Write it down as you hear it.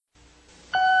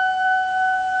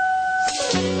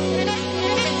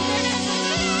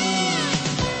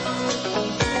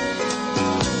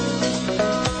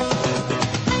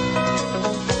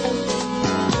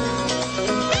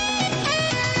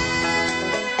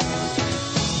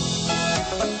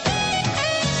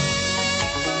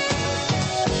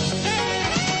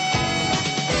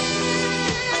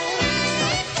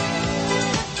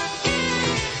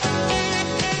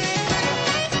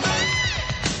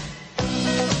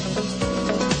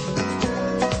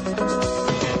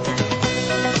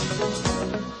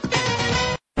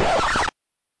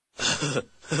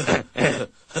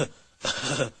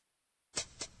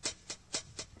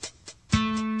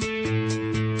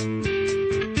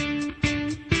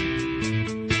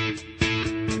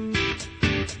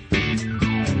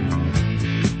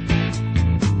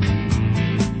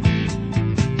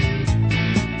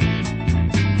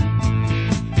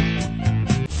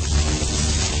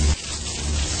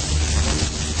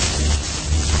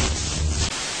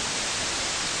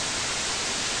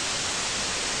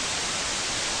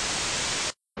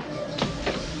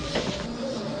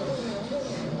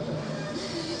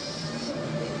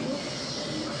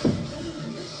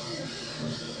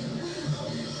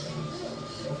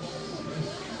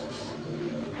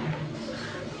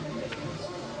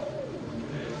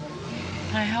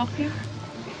I help you?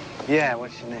 Yeah,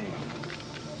 what's your name?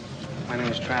 My name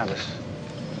is Travis.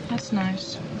 That's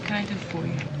nice. What can I do for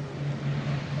you?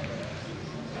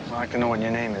 I'd like to know what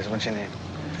your name is. What's your name?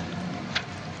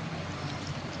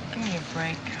 Give me a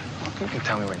break. Well, you can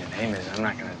tell me what your name is. I'm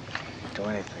not gonna do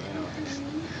anything, you know.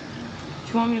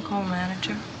 Do you want me to call the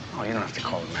manager? Oh, you don't have to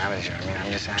call the manager. I mean,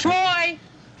 I'm just asking. Troy!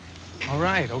 All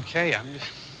right, okay. I'm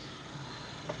just...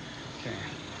 Okay.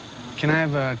 Can I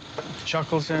have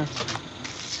chuckles there?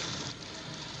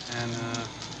 And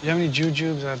you have any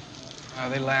jujubes?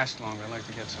 They last longer. I'd like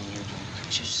to get some jujubes.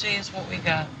 What you see is what we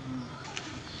got.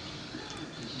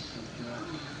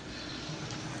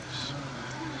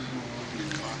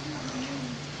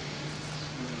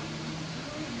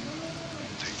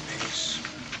 Take these.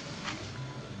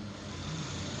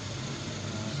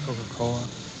 Coca-Cola.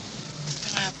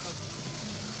 Can I have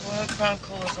Coca-Cola? Oil Crown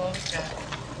Cola's all we got.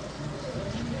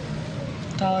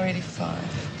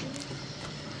 $1.85.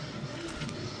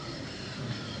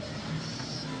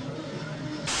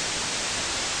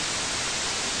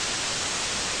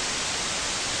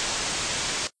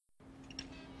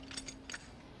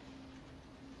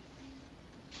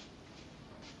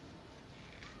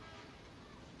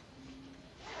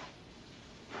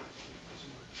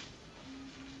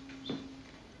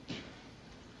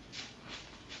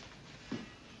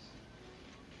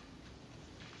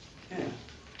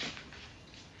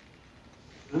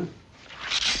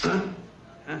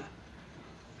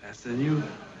 Faster than you.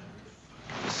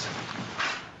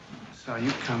 Saw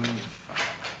you coming, you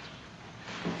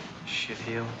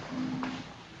shitheel.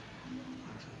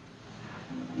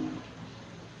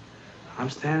 I'm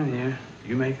standing here.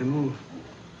 You make the move.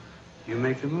 You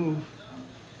make the move.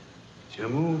 It's your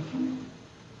move.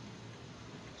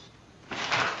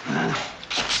 I'll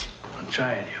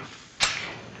try it, you.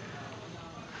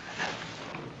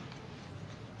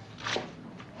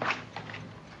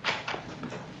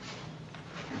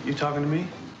 You talking to me?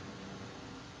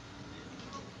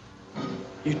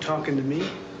 You talking to me?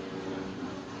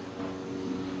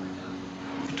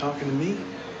 You talking to me?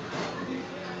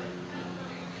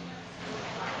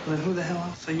 Well, then who the hell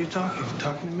else are you talking to?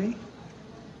 Talking to me?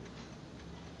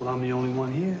 Well, I'm the only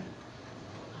one here.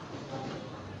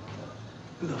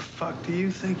 Who the fuck do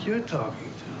you think you're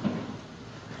talking to?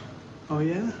 Oh,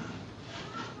 yeah?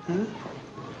 Huh?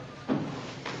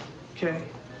 Okay.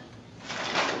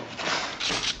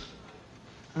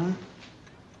 Huh?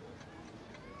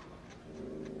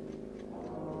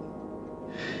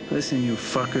 Listen, you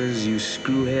fuckers, you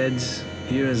screwheads.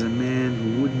 Here is a man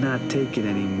who would not take it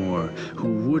anymore.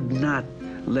 Who would not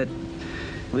let...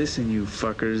 Listen, you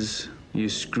fuckers, you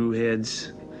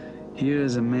screwheads. Here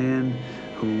is a man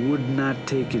who would not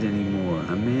take it anymore.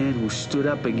 A man who stood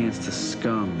up against the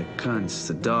scum, the cunts,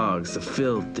 the dogs, the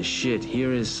filth, the shit.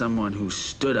 Here is someone who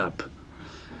stood up.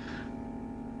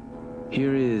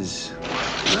 Here is...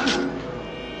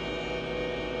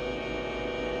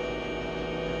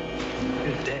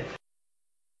 You're dead.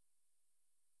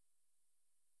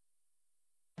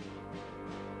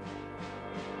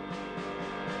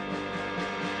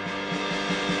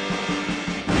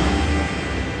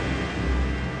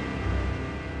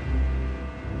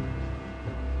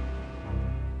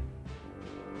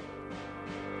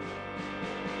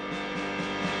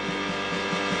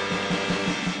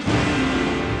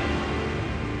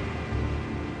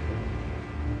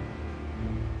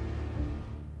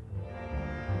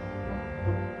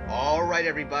 Alright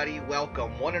everybody,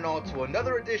 welcome one and all to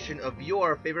another edition of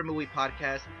your favorite movie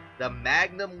podcast, the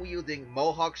Magnum-wielding,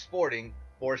 Mohawk-sporting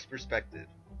Force Perspective.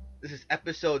 This is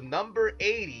episode number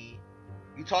 80.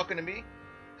 You talking to me?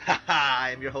 Haha,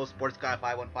 I am your host,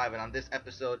 SportsGuy515, and on this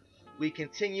episode, we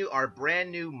continue our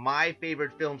brand new My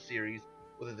Favorite Film series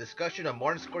with a discussion of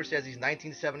Martin Scorsese's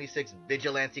 1976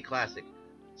 Vigilante classic,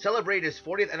 celebrating his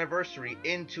 40th anniversary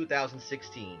in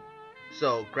 2016.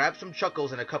 So grab some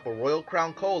chuckles and a cup of Royal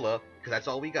Crown Cola, because that's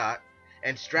all we got,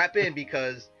 and strap in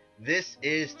because this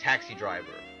is Taxi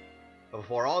Driver. But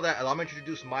before all that, allow me to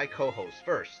introduce my co-host.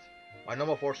 First, my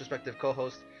normal Force Perspective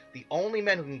co-host, the only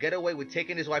man who can get away with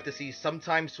taking his wife to see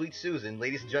Sometimes Sweet Susan,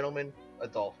 ladies and gentlemen,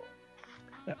 Adolfo.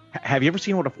 Have you ever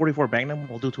seen what a 44 Magnum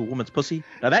will do to a woman's pussy?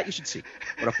 Now that you should see.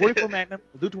 What a 44 Magnum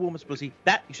will do to a woman's pussy,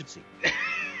 that you should see.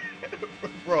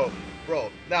 Bro,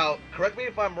 now, correct me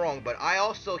if I'm wrong, but I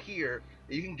also hear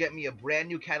that you can get me a brand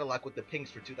new Cadillac with the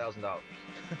pinks for $2,000.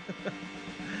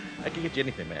 I can get you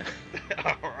anything, man.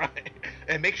 Alright.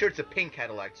 And make sure it's a pink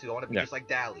Cadillac, too. I want to be Yeah. just like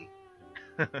Dally.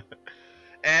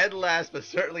 And last, but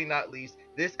certainly not least,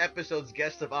 this episode's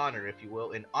guest of honor, if you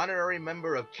will, an honorary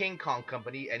member of King Kong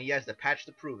Company, and he has the patch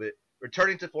to prove it.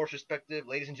 Returning to Force Perspective,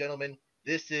 ladies and gentlemen,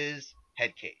 this is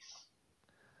Headcase.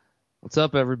 What's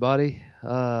up, everybody?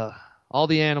 All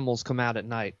the animals come out at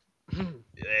night.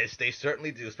 Yes, they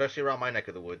certainly do, especially around my neck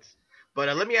of the woods.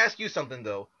 But let me ask you something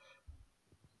though.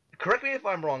 Correct me if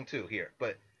I'm wrong too here,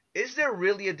 but is there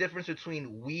really a difference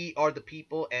between we are the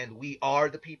people and we are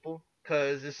the people?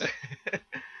 Cause it's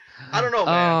I don't know,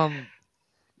 man.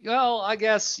 Well, I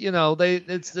guess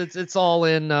it's all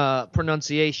in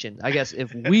pronunciation. I guess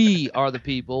if we are the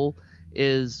people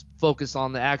is focused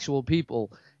on the actual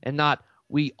people and not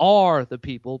we are the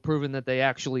people, proving that they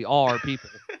actually are people.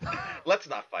 Let's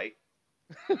not fight.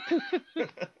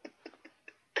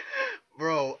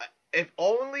 Bro, if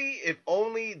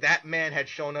only that man had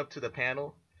shown up to the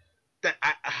panel. That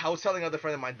I was telling another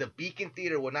friend of mine, the Beacon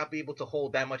Theater would not be able to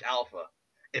hold that much alpha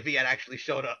if he had actually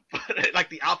showed up. Like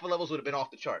the alpha levels would have been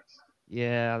off the charts.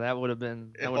 Yeah, that would have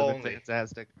been If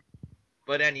fantastic.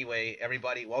 But anyway,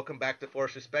 everybody, welcome back to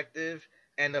Force Perspective.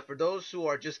 And for those who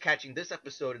are just catching this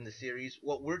episode in the series,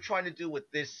 what we're trying to do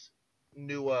with this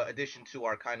new addition to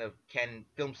our kind of Ken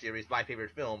film series, My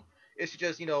Favorite Film, is to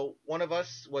just, one of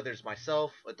us, whether it's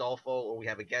myself, Adolfo, or we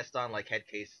have a guest on like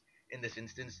Headcase in this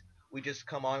instance, we just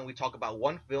come on and we talk about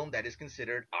one film that is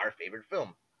considered our favorite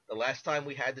film. The last time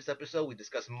we had this episode, we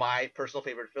discussed my personal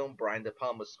favorite film, Brian De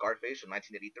Palma's Scarface from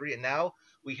 1983, and now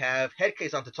we have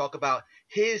Headcase on to talk about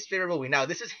his favorite movie. Now,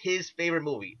 this is his favorite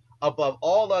movie. Above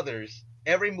all others,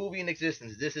 every movie in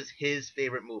existence, this is his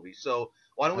favorite movie. So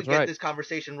why don't we get this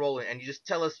conversation rolling, and you just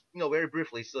tell us, very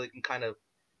briefly, so we can kind of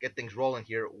get things rolling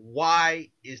here. Why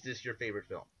is this your favorite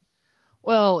film?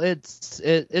 Well, it's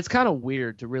kind of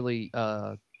weird to really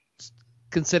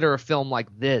consider a film like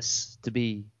this to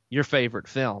be your favorite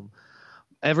film.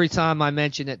 Every time I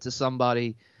mention it to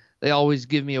somebody, they always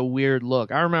give me a weird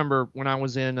look. I remember when I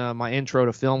was in my intro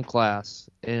to film class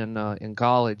in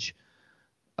college,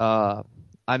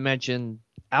 I mentioned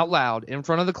out loud in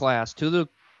front of the class to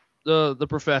the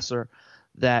professor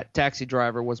that Taxi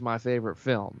Driver was my favorite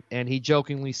film, and he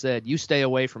jokingly said, "You stay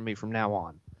away from me from now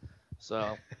on."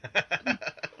 So,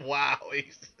 wow,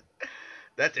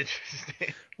 that's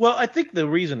interesting. Well, I think the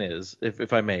reason is,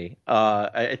 if I may,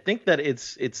 I think that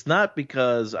it's not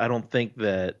because I don't think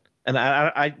that, and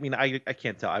I mean I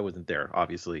can't tell, I wasn't there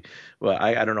obviously, well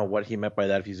I don't know what he meant by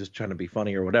that, if he's just trying to be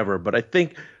funny or whatever, but I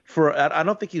think I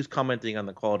don't think he was commenting on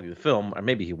the quality of the film, or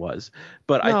maybe he was,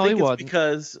 but no, I think it's wasn't.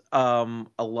 because a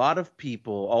lot of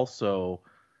people also.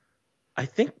 I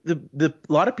think a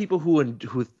lot of people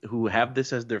who have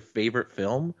this as their favorite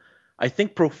film, I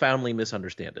think profoundly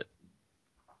misunderstand it.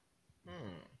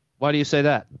 Why do you say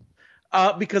that?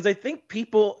 Because I think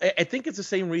it's the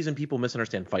same reason people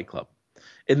misunderstand Fight Club,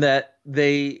 in that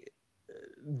they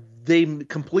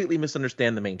completely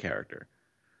misunderstand the main character.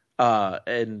 But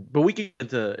we can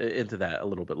get into that a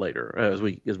little bit later as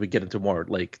we get into more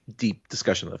like deep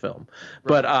discussion of the film. Right.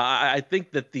 But I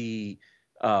think that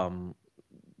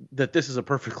that this is a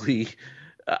perfectly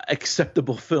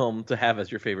acceptable film to have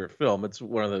as your favorite film. It's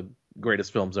one of the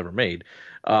greatest films ever made.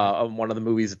 One of the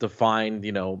movies that defined,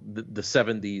 the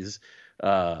 70s,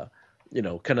 kind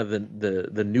of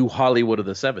the new Hollywood of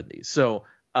the 70s. So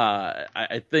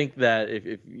I think that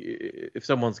if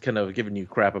someone's kind of giving you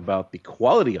crap about the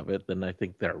quality of it, then I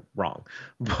think they're wrong.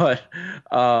 But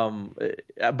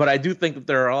I do think that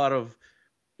there are a lot of,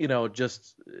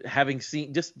 just having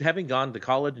gone to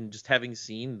college and just having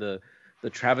seen the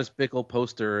Travis Bickle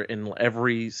poster in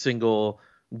every single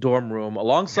dorm room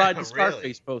alongside the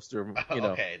Scarface poster,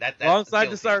 Okay, that's alongside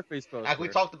guilty. The Scarface poster. Like we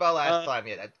talked about last time,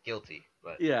 yeah, that's guilty.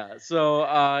 But yeah, so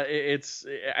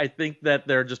I think that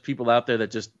there are just people out there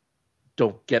that just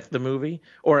don't get the movie,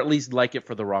 or at least like it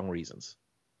for the wrong reasons.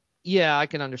 Yeah, I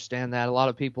can understand that. A lot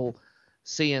of people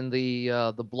seeing the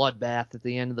bloodbath at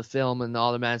the end of the film and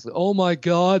automatically, oh my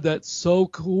God, that's so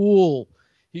cool.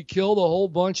 He killed a whole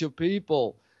bunch of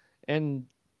people. And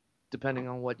depending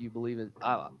on what you believe in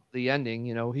the ending,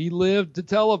 he lived to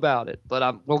tell about it.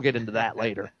 But we'll get into that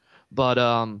later. But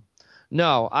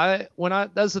no,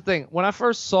 that's the thing. When I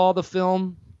first saw the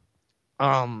film,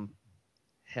 hell,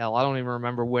 I don't even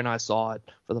remember when I saw it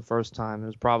for the first time. It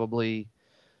was probably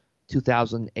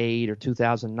 2008 or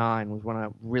 2009 was when I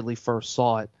really first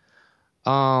saw it.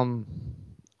 I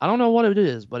don't know what it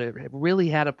is, but it really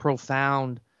had a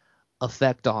profound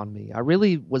effect on me. I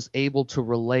really was able to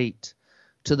relate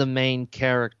to the main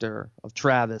character of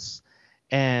Travis,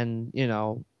 and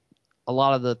a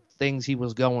lot of the things he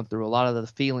was going through, a lot of the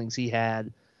feelings he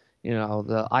had,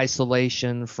 the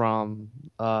isolation from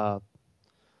the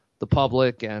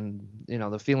public, and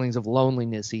the feelings of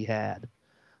loneliness he had.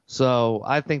 So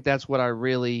I think that's what I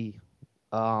really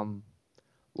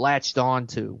latched on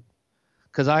to,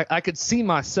 because I could see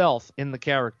myself in the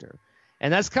character,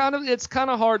 and it's kind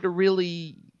of hard to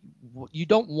really you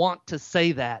don't want to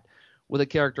say that with a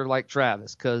character like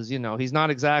Travis, because he's not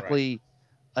exactly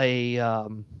a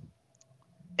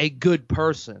good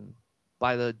person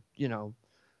by the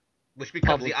which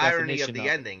becomes the public irony of definition the of it.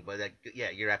 ending. But yeah,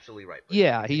 you're absolutely right. But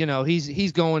Yeah,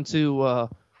 he's going to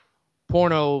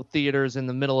porno theaters in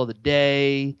the middle of the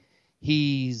day.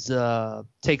 He's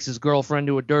takes his girlfriend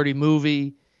to a dirty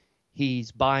movie.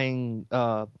 He's buying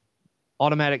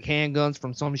automatic handguns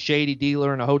from some shady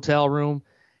dealer in a hotel room.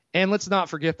 And let's not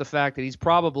forget the fact that he's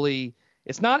probably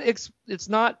it's not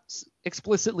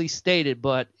explicitly stated,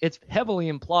 but it's heavily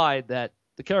implied that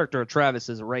the character of Travis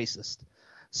is a racist.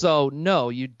 So no,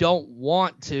 you don't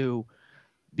want to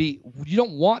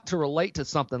relate to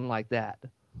something like that.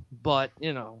 But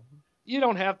you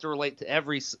don't have to relate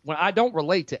to I don't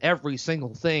relate to every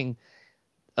single thing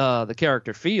the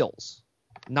character feels,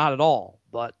 not at all.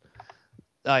 But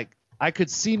like I could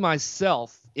see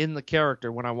myself in the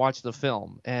character when I watch the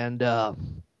film, and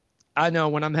I know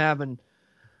when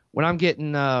I'm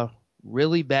getting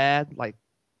really bad, like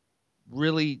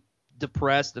really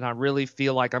depressed, and I really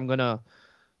feel like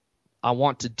I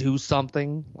want to do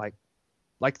something, like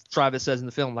Travis says in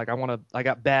the film, like I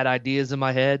got bad ideas in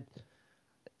my head.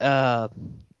 I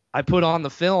put on the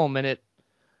film, and it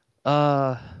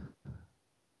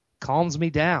calms me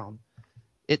down.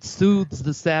 It soothes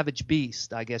the savage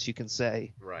beast, I guess you can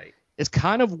say. right. It's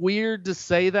kind of weird to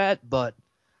say that, but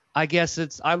I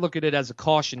guess I look at it as a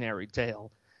cautionary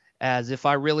tale. As if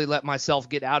I really let myself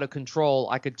get out of control,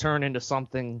 I could turn into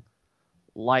something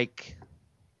like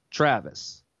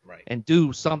Travis Right. and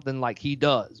do something like he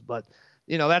does. But,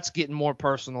 that's getting more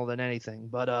personal than anything.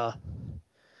 But,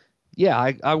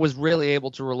 yeah, I was really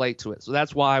able to relate to it. So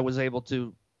that's why I was able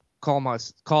to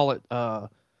call it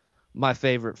my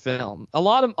favorite film. A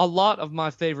lot of my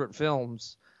favorite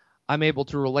films I'm able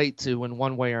to relate to in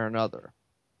one way or another.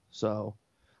 So,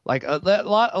 like a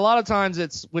lot of times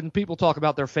it's when people talk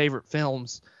about their favorite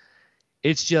films,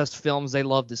 it's just films they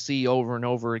love to see over and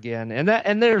over again,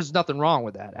 and there's nothing wrong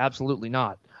with that, absolutely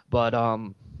not. But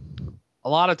a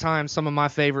lot of times some of my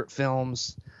favorite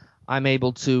films I'm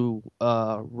able to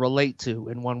relate to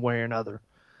in one way or another.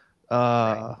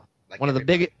 Right. Like One of the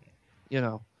everybody.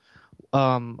 biggest,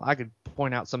 I could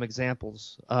point out some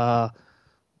examples.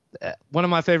 One of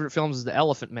my favorite films is The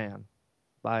Elephant Man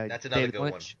by That's another David good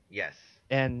Lynch. one. Yes.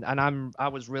 And I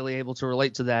was really able to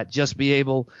relate to that just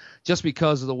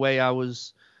because of the way I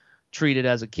was treated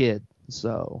as a kid.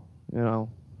 So,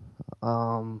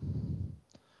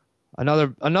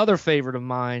 another favorite of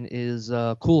mine is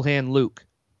Cool Hand Luke.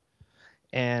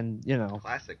 And,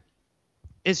 Classic.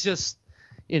 it's just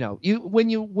when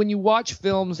you watch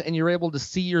films and you're able to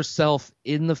see yourself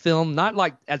in the film, not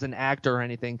like as an actor or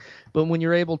anything, but when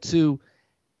you're able to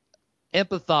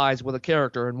empathize with a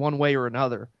character in one way or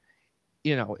another,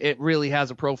 it really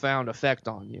has a profound effect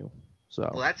on you. So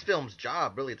Well, that's film's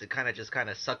job, really, to kind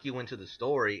of suck you into the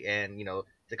story, and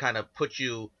to kind of put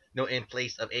you, in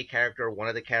place of a character, one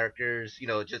of the characters.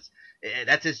 Just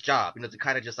that's his job. To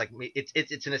kind of just like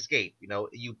it's an escape.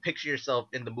 You picture yourself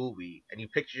in the movie, and you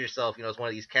picture yourself, as one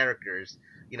of these characters.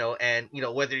 And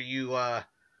whether you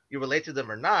relate to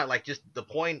them or not, like just the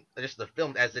point, just the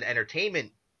film as an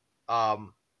entertainment, as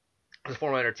a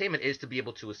form of entertainment, is to be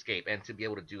able to escape and to be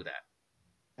able to do that.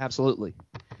 absolutely.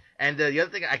 And the other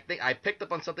thing, I think I picked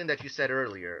up on something that you said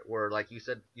earlier, where like you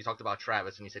said, you talked about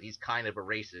Travis, and you said he's kind of a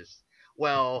racist.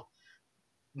 Well,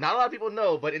 not a lot of people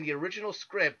know, but in the original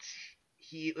script,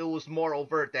 it was more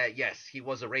overt that yes, he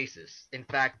was a racist. In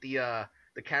fact, the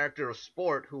character of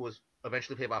Sport, who was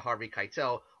eventually played by Harvey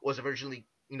Keitel, was originally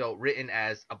written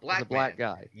as a black As a black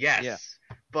man. guy. Yes, Yeah.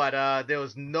 but there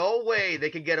was no way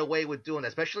they could get away with doing that,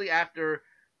 especially after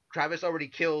Travis already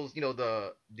kills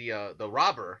the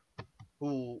robber,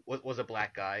 who was a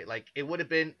black guy. Like it would have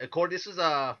been, according this was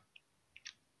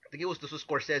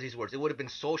Scorsese's words. It would have been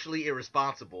socially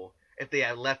irresponsible if they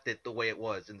had left it the way it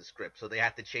was in the script. So they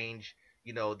had to change,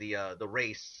 the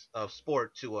race of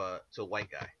Sport to a white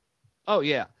guy. Oh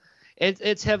yeah,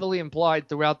 it's heavily implied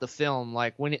throughout the film.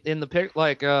 Like when in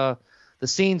the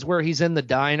scenes where he's in the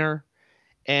diner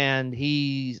and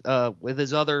he's with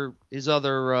his other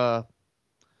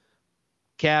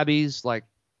cabbies, like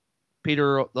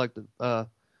Peter, like the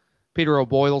Peter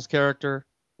O'Boyle's character,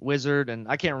 Wizard, and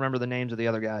I can't remember the names of the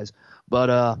other guys,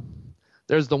 but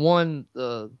there's the one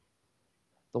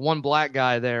black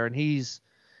guy there, and he's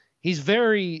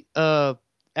very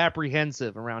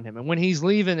apprehensive around him, and when he's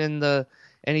leaving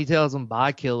and he tells him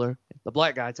bye killer, the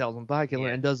black guy tells him bye killer,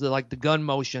 Yeah. and does the gun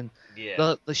motion.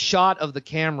 Yeah. The shot of the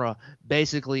camera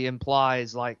basically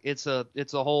implies like it's a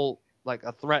whole like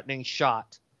a threatening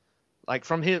shot, like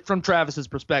from Travis's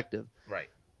perspective. Right.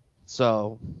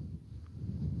 So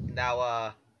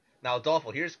Now,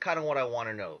 Adolfo, here's kind of what I want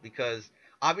to know, because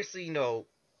obviously,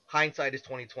 hindsight is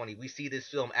 2020. We see this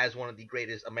film as one of the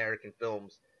greatest American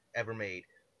films ever made.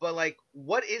 But like,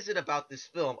 what is it about this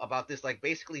film, about this like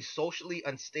basically socially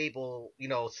unstable,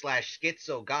 slash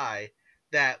schizo guy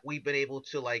that we've been able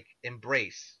to like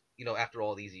embrace, after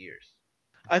all these years?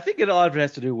 I think a lot of it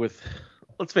has to do with,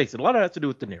 let's face it, a lot of it has to do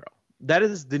with De Niro. That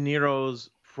is De Niro's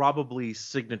probably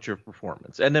signature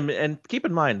performance. And keep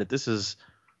in mind that this is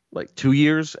like 2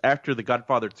 years after The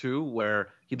Godfather 2, where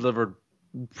he delivered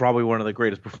probably one of the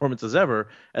greatest performances ever.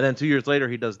 And then 2 years later,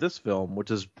 he does this film, which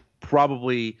is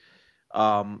probably,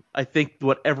 I think,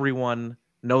 what everyone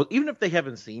knows. Even if they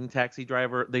haven't seen Taxi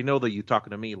Driver, they know the "You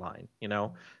Talking to Me" line,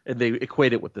 and they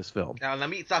equate it with this film. Now let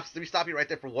me stop you right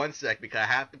there for 1 sec, because I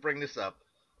have to bring this up,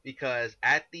 because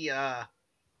at the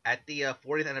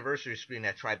 40th anniversary screening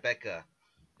at Tribeca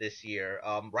this year,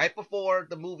 right before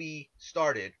the movie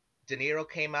started, De Niro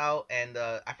came out, and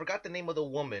I forgot the name of the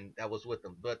woman that was with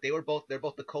him, but they're both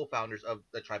the co-founders of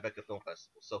the Tribeca Film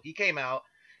Festival. So he came out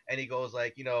and he goes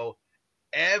like,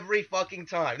 every fucking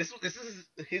time, this is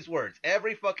his words,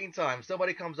 every fucking time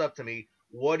somebody comes up to me,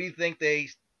 what do you think they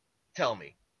tell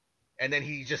me? And then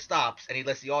he just stops and he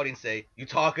lets the audience say, "You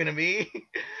talking to me?"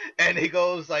 And he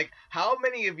goes like, "How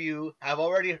many of you have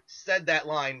already said that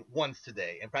line once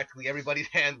today?" And practically everybody's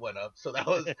hand went up. So that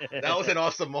was an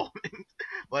awesome moment.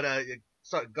 But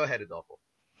sorry, go ahead, Adolfo.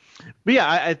 But yeah,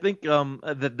 I think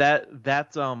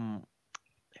that's and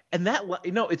that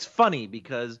it's funny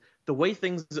because the way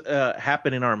things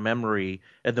happen in our memory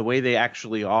and the way they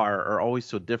actually are always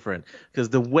so different, because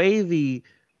the way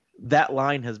that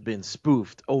line has been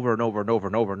spoofed over and over and over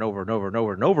and over and over and over and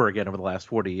over and over again over the last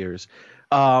 40 years,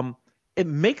 it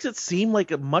makes it seem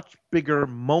like a much bigger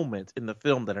moment in the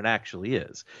film than it actually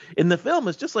is. In the film,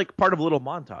 it's just like part of a little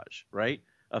montage, right?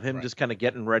 Of him Right. just kind of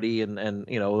getting ready and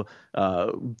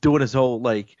doing his whole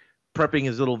like prepping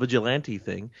his little vigilante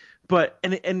thing. But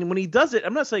and when he does it,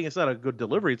 I'm not saying it's not a good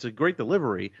delivery. It's a great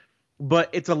delivery, but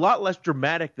it's a lot less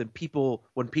dramatic than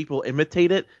when people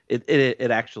imitate it. It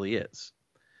actually is.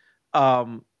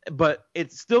 But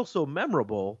it's still so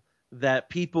memorable that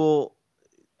people,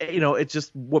 it's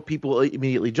just what people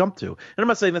immediately jump to. And I'm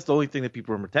not saying that's the only thing that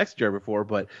people remember Taxi Driver for,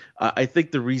 but I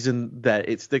think the reason that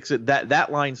it sticks,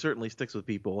 that line certainly sticks with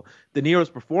people. De Niro's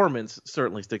performance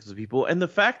certainly sticks with people, and the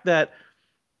fact that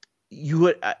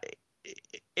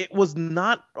it was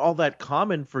not all that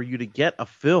common for you to get a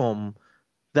film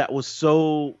that was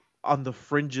so on the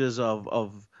fringes uh,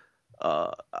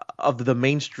 of the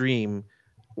mainstream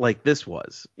like this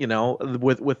was,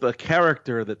 with a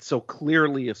character that's so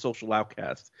clearly a social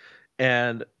outcast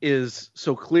and is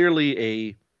so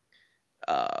clearly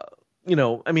he's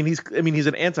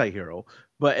an anti-hero,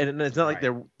 and it's not like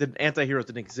Right. the anti-heroes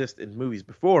didn't exist in movies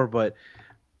before, but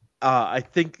I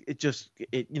think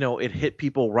it hit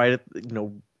people right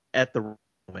at the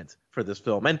moment for this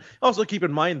film. And also keep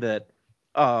in mind that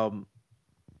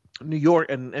New York,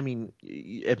 and I mean,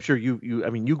 I'm sure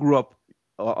you grew up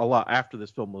a lot after this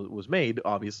film was made,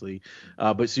 obviously,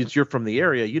 but since you're from the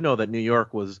area, you know that New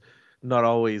York was not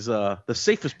always the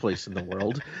safest place in the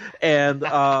world, and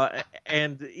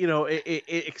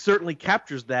it certainly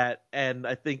captures that, and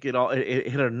I think it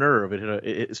hit a nerve,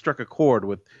 it struck a chord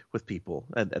with people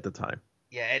at the time.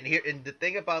 Yeah, and the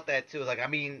thing about that too is like, I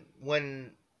mean,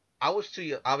 when I was too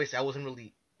young, obviously I wasn't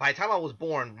really. By the time I was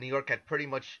born, New York had pretty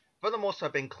much, for the most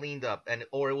part, been cleaned up,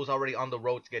 or it was already on the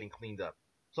road to getting cleaned up.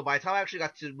 So by the time I actually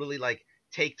got to really like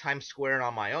take Times Square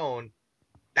on my own,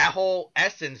 that whole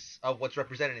essence of what's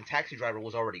represented in Taxi Driver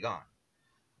was already gone.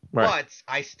 Right. But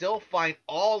I still find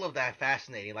all of that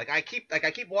fascinating. Like I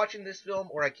keep watching this film,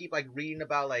 or I keep like reading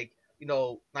about like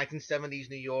 1970s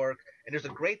New York. And there's a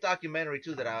great documentary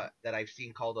too that I've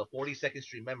seen called 42nd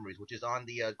Street Memories, which is on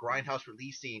the Grindhouse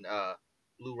releasing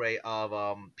Blu-ray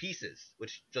of Pieces,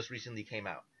 which just recently came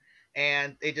out.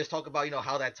 And they just talk about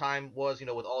how that time was,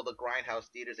 with all the Grindhouse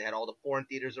theaters. They had all the porn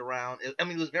theaters around. I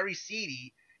mean, it was very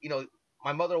seedy.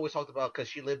 My mother always talked about, because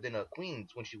she lived in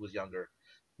Queens when she was younger.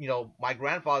 My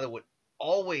grandfather would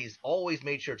always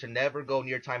made sure to never go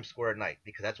near Times Square at night,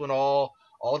 because that's when all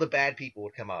the bad people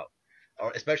would come out,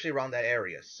 or especially around that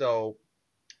area. So,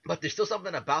 but there's still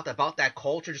something about that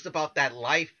culture, just about that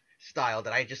lifestyle,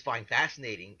 that I just find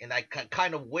fascinating, and I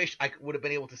kind of wish I would have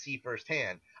been able to see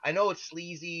firsthand. I know it's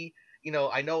sleazy,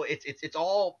 I know it's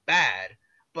all bad,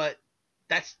 but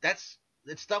that's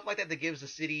it's stuff like that that gives a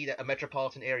city, a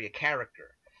metropolitan area,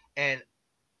 character. And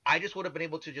I just would have been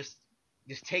able to just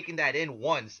taking that in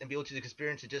once and be able to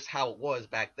experience it just how it was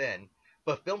back then.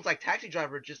 But films like Taxi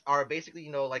Driver just are basically,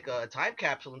 like a time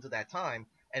capsule into that time,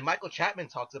 And Michael Chapman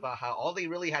talks about how all they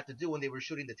really had to do when they were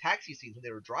shooting the taxi scenes when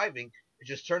they were driving is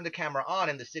just turn the camera on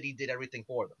and the city did everything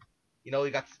for them. You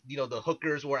got the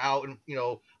hookers were out and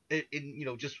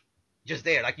just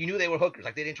there, like you knew they were hookers,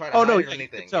 like they didn't try to Oh no, hide it or yeah, you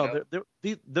could anything.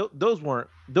 tell. Those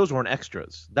weren't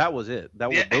extras. That was it.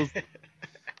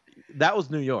 That was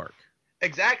New York.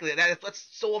 Exactly. That's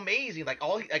so amazing. Like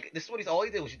this is all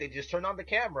he did was they just turned on the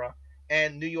camera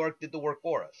and New York did the work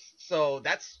for us. So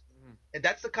that's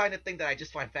the kind of thing that I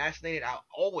just find fascinating. I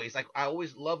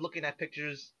always love looking at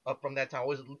pictures from that time.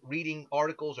 Always reading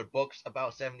articles or books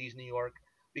about 70s New York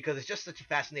because it's just such a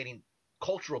fascinating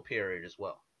cultural period as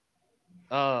well.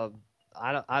 I've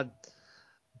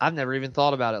never even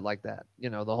thought about it like that.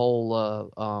 The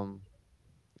whole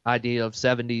idea of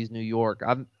 70s New York.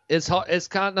 It's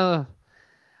kind of,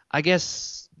 I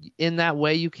guess, in that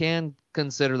way you can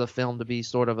consider the film to be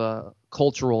sort of a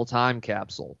cultural time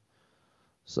capsule.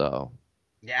 So.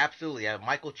 Yeah, absolutely. Yeah,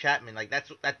 Michael Chapman, like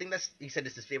he said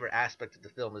it's his favorite aspect of the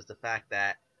film is the fact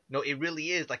that it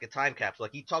really is like a time capsule.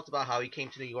 Like he talked about how he came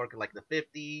to New York in like the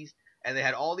 50s, and they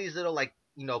had all these little like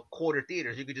quarter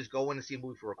theaters. You could just go in and see a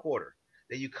movie for a quarter.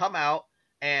 Then you come out,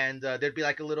 and there'd be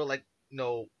like a little like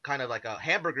kind of like a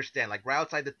hamburger stand like right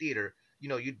outside the theater.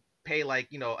 You'd pay like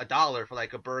 $1 for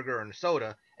like a burger and a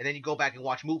soda, and then you go back and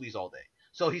watch movies all day.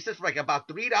 So he says for like about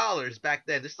 $3 back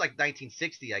then. This is like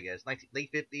 1960, I guess,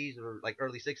 late 50s or like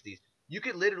early 60s. You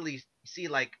could literally see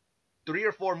like 3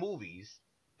 or 4 movies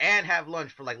and have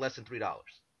lunch for like less than $3.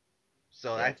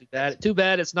 So yeah, too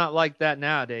bad it's not like that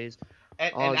nowadays.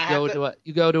 And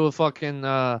you go to a fucking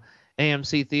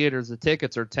AMC theaters. The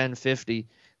tickets are $10.50.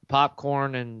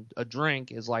 Popcorn and a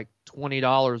drink is like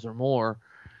 $20 or more.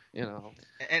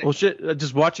 Well, shit.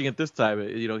 Just watching it this time,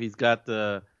 he's got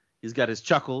his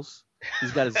Chuckles.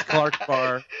 He's got his Clark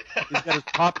bar. He's got his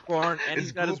popcorn, and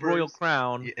he's got his Royal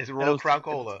Crown. His Royal Crown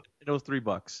Cola. It was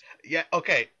 $3. Yeah.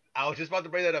 Okay. I was just about to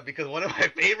bring that up because one of my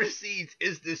favorite scenes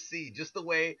is this scene. Just the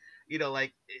way and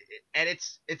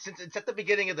it's at the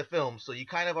beginning of the film, so you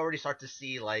kind of already start to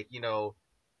see like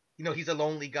he's a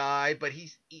lonely guy, but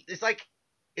it's like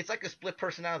a split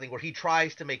personality where he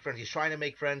tries to make friends. He's trying to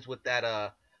make friends with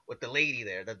that with the lady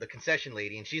there, the concession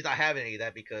lady, and she's not having any of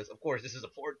that because, of course, this is a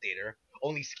porn theater.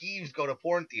 Only skeeves go to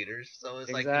porn theaters, so it's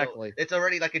exactly. Like it's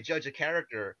already like a judge of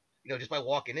character, just by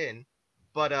walking in.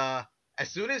 But as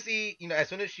soon as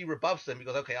she rebuffs him, he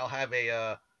goes, "Okay, I'll have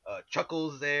a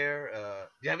Chuckles there.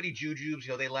 Do you have any jujubes?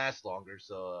 They last longer,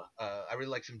 so I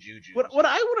really like some jujubes." What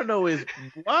I want to know is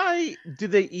why do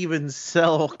they even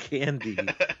sell candy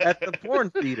at the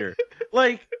porn theater?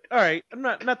 Like, all right, I'm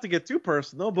not to get too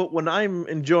personal, but when I'm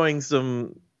enjoying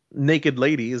some naked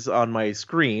ladies on my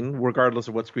screen, regardless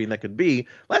of what screen that could be,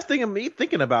 last thing I'm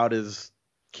thinking about is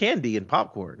candy and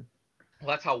popcorn. Well,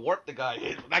 that's how warped the guy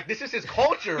is. Like, this is his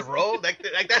culture, bro. Like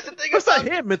that's the thing. It's not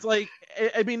him. It's like,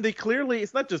 I mean,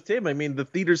 it's not just him. I mean, the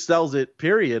theater sells it,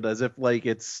 period, as if like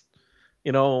it's,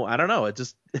 I don't know. It's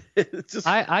just,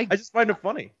 I just find it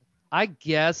funny. I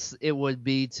guess it would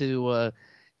be to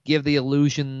give the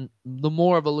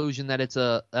more of illusion that it's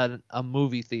a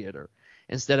movie theater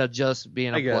instead of just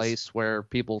being a place where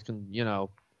people can,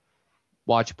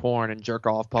 watch porn and jerk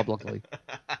off publicly.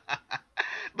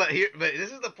 But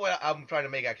this is the point I'm trying to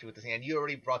make actually with this, and you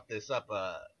already brought this up,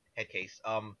 Headcase.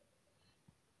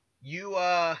 You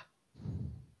were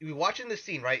watching the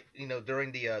scene, right?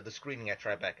 During the screening at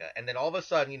Tribeca, and then all of a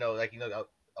sudden,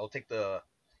 I'll take the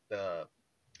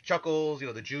Chuckles,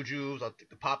 the jujubes, I'll take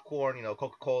the popcorn,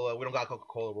 Coca-Cola. We don't got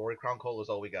Coca-Cola. Rory Crown Cola is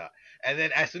all we got. And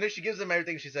then as soon as she gives them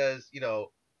everything, she says,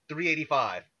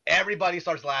 $3.85. Everybody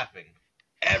starts laughing.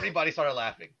 Everybody started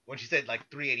laughing when she said like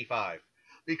 $3.85.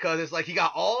 Because it's like he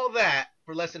got all that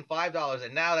for less than $5,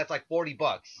 and now that's like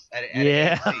 $40 at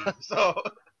AMC. So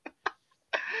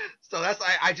that's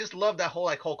I just love that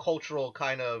whole cultural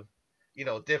kind of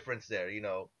difference there.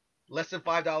 Less than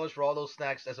 $5 for all those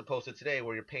snacks as opposed to today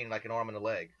where you're paying like an arm and a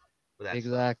leg for that.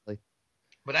 Exactly.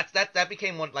 But that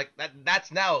became one like that.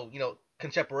 That's now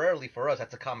contemporarily for us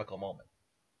that's a comical moment.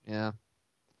 Yeah.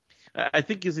 I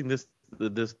think using this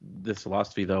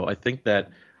philosophy though, I think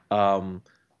that.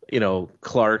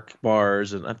 Clark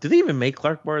bars and do they even make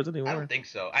Clark bars anymore? I don't think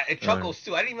so. Chuckles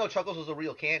too. I didn't even know Chuckles was a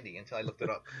real candy until I looked it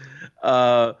up.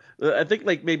 I think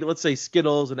like maybe let's say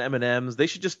Skittles and M&Ms. They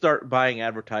should just start buying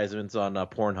advertisements on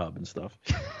Pornhub and stuff.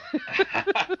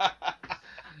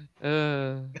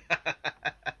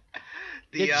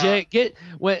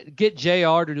 Get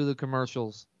JR to do the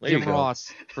commercials. Jim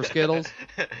Ross for Skittles.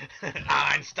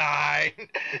 Einstein.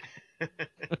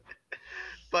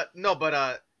 But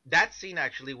that scene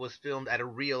actually was filmed at a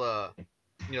real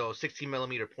 16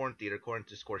 millimeter porn theater according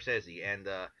to Scorsese, and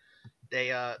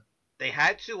they They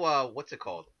had to what's it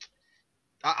called?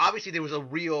 Obviously, there was a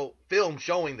real film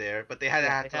showing there, but they had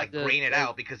Yeah, they to had like to. grain it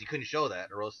out because you couldn't show that,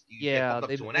 or else you get Yeah,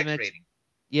 bumped up to an they X mentioned. rating.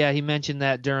 Yeah, he mentioned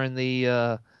that during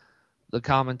the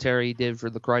commentary he did for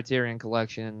the Criterion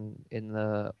Collection in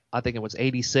the I think it was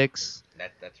 '86.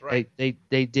 That's right.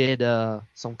 They did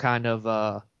some kind of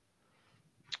I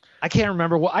can't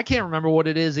remember what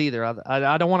it is either.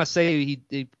 I don't want to say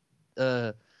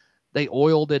they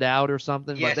oiled it out or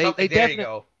something, Yeah, but something. There you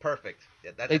go. Perfect.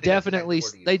 Yeah, I think that's exactly the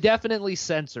word to use. they definitely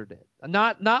censored it.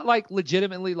 Not like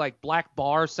legitimately like black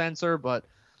bar censor, but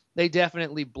they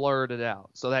definitely blurred it out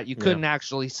so that you couldn't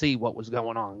actually see what was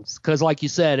going on. Because like you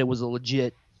said, it was a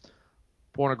legit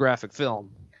pornographic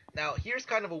film. Now, here's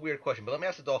kind of a weird question, but let me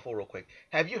ask the Dolphin real quick.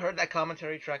 Have you heard that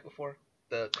commentary track before?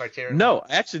 The Criterion one? No,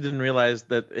 I actually didn't realize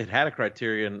that it had a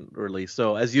Criterion release.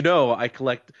 So as you know, I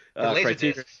collect The laser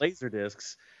Criterion discs. laser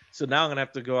discs. So now I'm gonna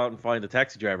have to go out and find the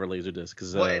Taxi Driver laser disc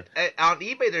because Well, on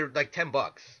eBay they're like $10.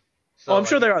 So oh, I'm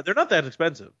sure like, they are. They're not that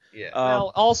expensive. Yeah.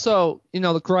 Well, also,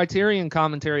 the Criterion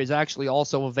commentary is actually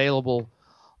also available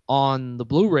on the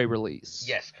Blu-ray release.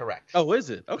 Yes, correct. Oh, is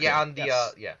it? Okay. Yeah, on the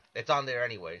Yes. yeah, it's on there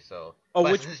anyway. So, Oh,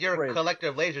 but which since you're a Blu-ray? collector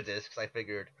of laser discs, I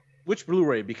figured. Which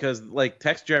Blu-ray? Because like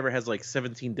Taxi Driver has like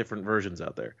 17 different versions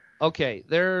out there. Okay,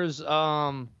 there's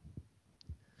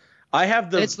I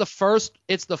have the. it's the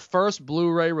first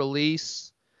Blu-ray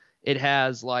release. It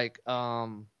has like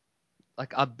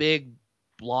a big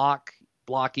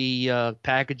blocky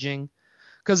packaging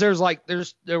because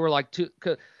there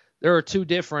were two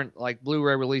different like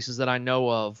Blu-ray releases that I know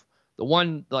of. The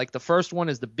one like the first one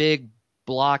is the big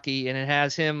blocky and it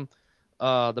has him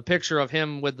the picture of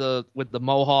him with the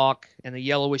mohawk and the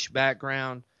yellowish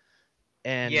background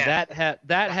and Yes.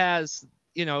 that has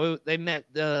they meant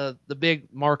the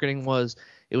big marketing was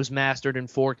it was mastered in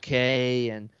 4K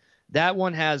and that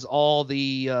one has all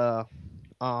the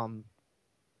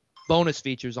bonus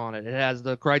features on it. It has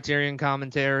the Criterion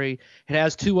commentary. It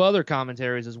has two other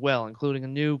commentaries as well, including a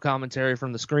new commentary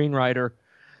from the screenwriter.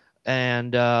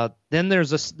 And then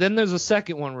there's a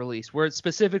second one released where it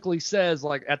specifically says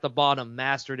like at the bottom,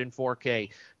 mastered in 4K.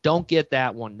 Don't get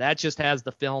that one. That just has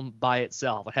the film by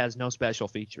itself. It has no special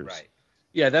features. Right.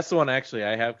 Yeah, that's the one actually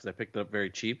I have because I picked it up very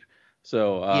cheap.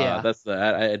 So Yeah. that's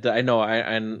I know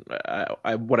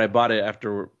I when I bought it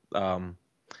after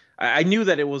I knew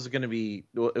that it was gonna be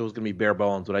bare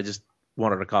bones, but I just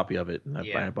wanted a copy of it and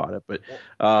I bought it. But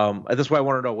that's why I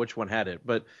wanted to know which one had it.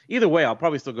 But either way, I'll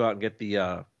probably still go out and get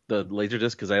the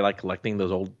Laserdisc because I like collecting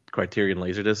those old Criterion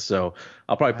Laserdiscs. So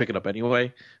I'll probably pick it up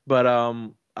anyway. But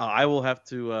I will have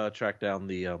to track down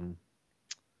the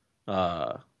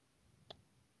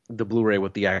Blu-ray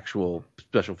with the actual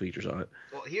special features on it.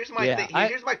 Well, here's my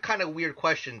here's my kind of weird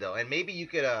question though, and maybe you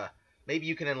can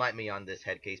enlighten me on this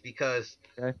head case because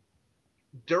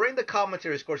during the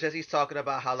commentary, Scorsese's talking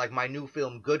about how like my new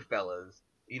film Goodfellas,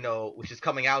 which is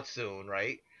coming out soon,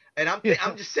 right? And I'm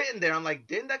just sitting there, I'm like,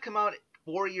 didn't that come out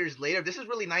 4 years later? This is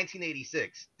really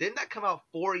 1986. Didn't that come out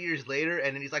 4 years later?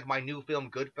 And then he's like, my new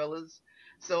film Goodfellas.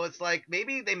 So it's like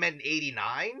maybe they meant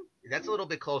 89. That's a little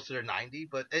bit closer to 90,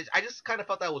 but I just kind of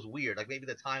felt that was weird. Like maybe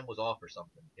the time was off or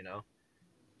something,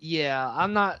 Yeah,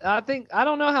 I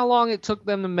don't know how long it took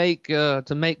them to make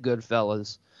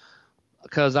Goodfellas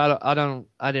because I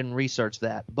didn't research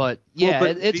that. But yeah,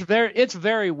 it's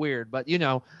very weird. But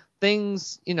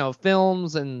things,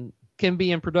 films and can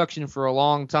be in production for a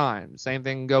long time. Same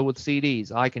thing can go with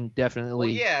CDs. I can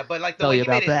definitely but like the tell way you he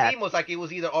made about it seem was like it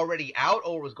was either already out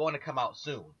or was going to come out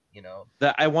soon.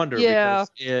 That I wonder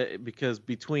because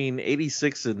between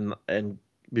 86 and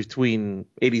between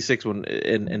 86 and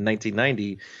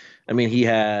 1990, I mean he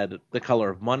had The Color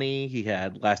of Money, he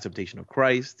had Last Temptation of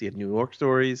Christ, he had New York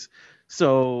Stories.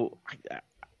 So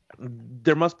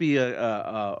there must be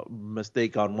a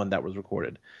mistake on when that was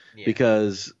recorded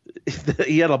because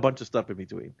he had a bunch of stuff in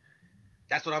between.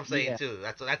 That's what I'm saying too.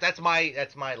 That's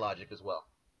my logic as well.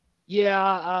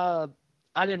 Yeah,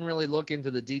 I didn't really look into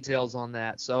the details on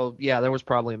that. So yeah, there's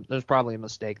probably a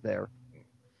mistake there.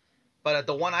 But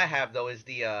the one I have though is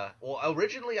the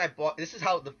originally I bought. This is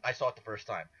how I saw it the first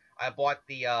time. I bought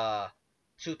the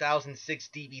 2006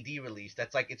 DVD release.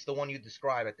 That's like it's the one you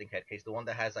described, I think, Headcase. The one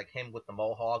that has like him with the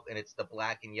mohawk and it's the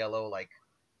black and yellow like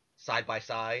side by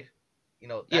side.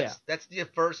 That's the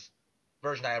first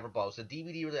version I ever bought. It was a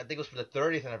DVD release. I think it was for the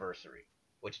 30th anniversary.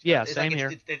 Which same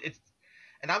here.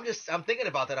 And I'm thinking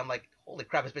about that. I'm like, holy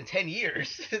crap! It's been 10 years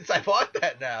since I bought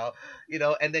that now.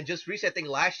 And then just recently, I think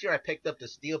last year I picked up the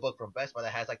Steelbook from Best Buy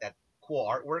that has like that cool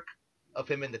artwork of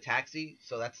him in the taxi.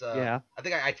 So that's I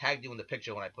think I tagged you in the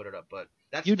picture when I put it up, but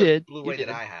that's the Blu-ray that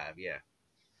I have,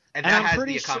 and that has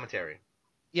the commentary.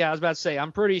 Yeah, I was about to say,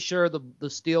 I'm pretty sure the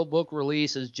Steelbook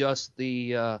release is just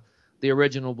the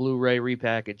original Blu-ray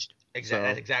repackaged. Exactly,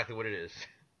 that's exactly what it is.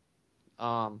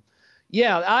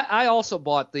 Yeah, I also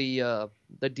bought the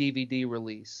DVD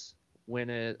release when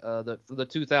the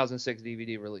 2006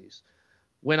 DVD release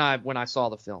when I saw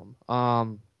the film.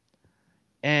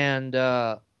 And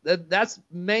that's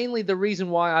mainly the reason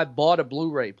why I bought a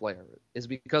Blu-ray player, is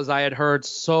because I had heard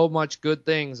so much good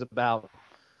things about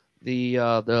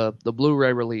the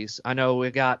Blu-ray release. I know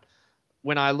it got,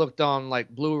 when I looked on like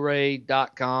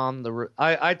Blu-ray.com,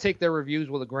 I take their reviews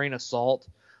with a grain of salt,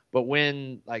 but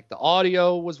when like the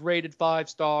audio was rated 5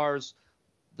 stars,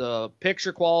 the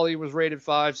picture quality was rated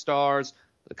 5 stars,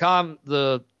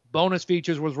 the bonus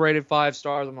features was rated 5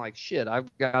 stars, I'm like, shit,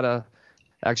 I've gotta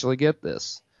actually get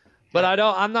this. But I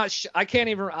don't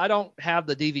have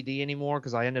the DVD anymore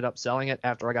because I ended up selling it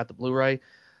after I got the Blu-ray.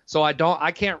 So I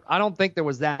don't think there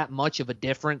was that much of a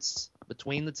difference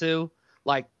between the two,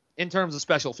 like in terms of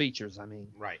special features, I mean.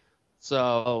 Right.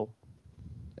 So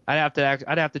I'd have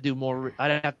to do more.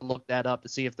 I'd have to look that up to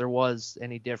see if there was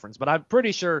any difference. But I'm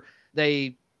pretty sure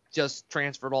they just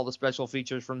transferred all the special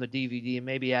features from the DVD and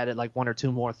maybe added like 1 or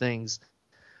 2 more things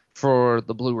for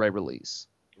the Blu-ray release.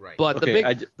 Right. But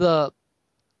Okay,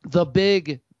 the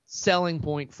big selling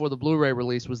point for the Blu-ray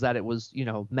release was that it was,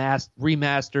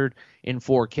 remastered in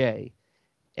 4K.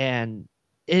 And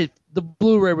the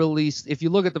Blu-ray release, if you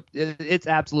look at it's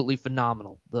absolutely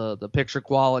phenomenal. The picture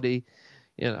quality,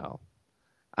 I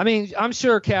mean, I'm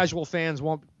sure casual fans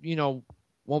won't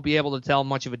be able to tell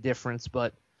much of a difference,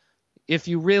 but if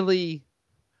you really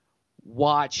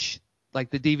watch like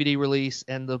the DVD release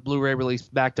and the Blu-ray release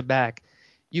back to back,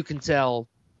 you can tell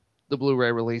the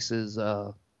Blu-ray release is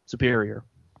superior.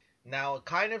 Now,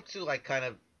 kind of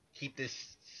keep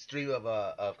this stream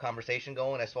of conversation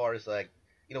going, as far as like,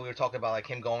 we were talking about like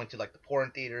him going to like the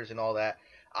porn theaters and all that.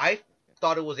 I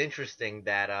thought it was interesting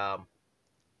that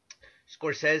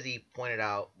Scorsese pointed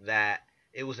out that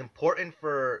it was important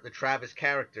for the Travis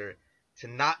character to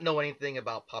not know anything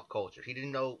about pop culture. He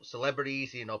didn't know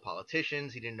celebrities, he didn't know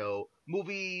politicians, he didn't know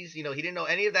movies, he didn't know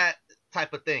any of that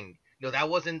type of thing. That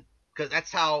wasn't, because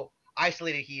that's how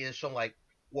isolated he is from like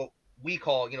what we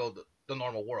call, the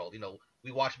normal world.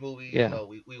 We watch movies, Yeah.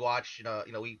 we watch,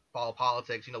 we follow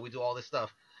politics, we do all this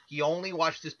stuff. He only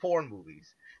watched his porn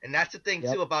movies. And that's the thing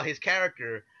Yep. too about his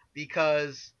character,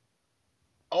 because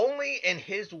only in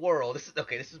his world, this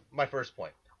is my first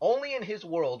point. Only in his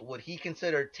world would he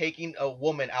consider taking a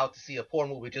woman out to see a porn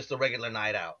movie just a regular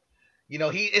night out. He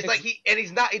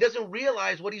doesn't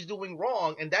realize what he's doing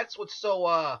wrong, and that's what's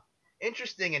so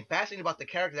interesting and fascinating about the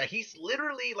character, that he's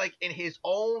literally like in his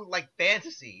own like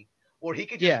fantasy where he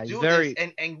could just do this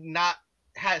and not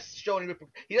has shown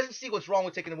he doesn't see what's wrong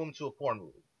with taking a woman to a porn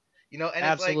movie. And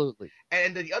Absolutely. it's like,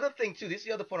 and the other thing too, this is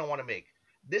the other point I want to make.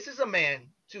 This is a man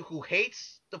too who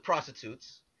hates the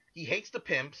prostitutes, he hates the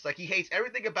pimps, like he hates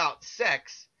everything about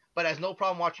sex, but has no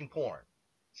problem watching porn.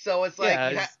 So it's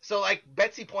like, so like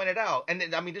Betsy pointed out, and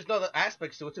then, I mean, there's no other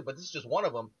aspects to it too, but this is just one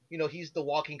of them. He's the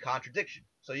walking contradiction.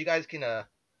 So you guys can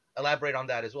elaborate on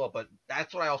that as well. But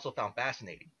that's what I also found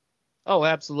fascinating. Oh,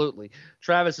 absolutely.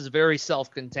 Travis is very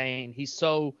self-contained. He's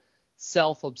so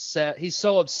self-obsessed. He's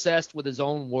so obsessed with his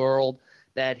own world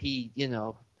that he,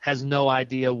 has no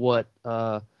idea what.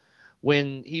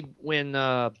 When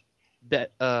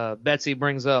Betsy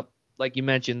brings up, like you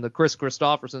mentioned, the Chris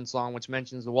Christopherson song, which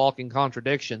mentions the walking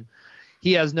contradiction,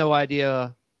 he has no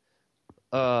idea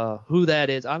who that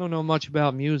is. I don't know much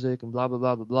about music and blah blah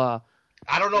blah blah blah.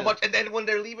 I don't know much. And then when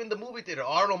they're leaving the movie theater,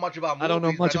 I don't know much about movies. I don't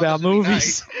know much about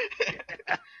movies.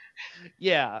 Nice.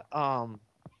 Yeah.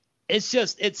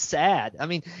 It's sad. I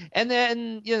mean, and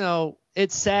then,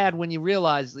 it's sad when you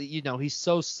realize that, he's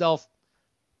so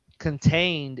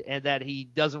self-contained and that he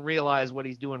doesn't realize what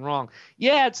he's doing wrong.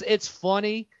 Yeah, it's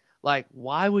funny. Like,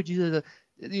 why would you,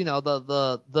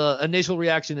 the initial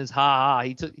reaction is, ha ha,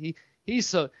 he's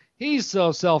so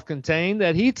self-contained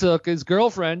that he took his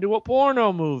girlfriend to a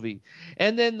porno movie.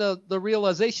 And then the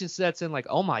realization sets in like,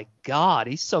 oh my God,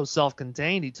 he's so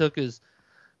self-contained. He took his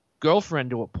girlfriend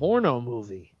to a porno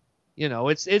movie.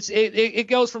 It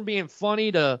goes from being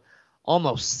funny to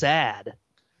almost sad.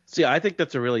 See, I think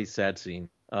that's a really sad scene.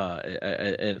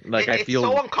 It's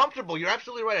so uncomfortable. You're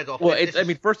absolutely right, Adolfo. Well,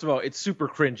 first of all, it's super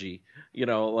cringy.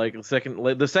 Like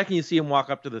the second you see him walk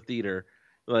up to the theater,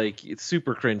 like it's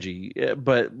super cringy.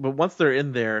 But once they're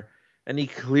in there, and he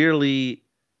clearly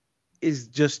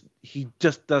he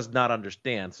just does not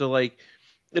understand. So like,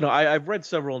 I've read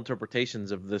several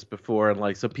interpretations of this before, and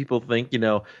like, so people think,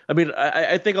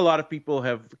 I think a lot of people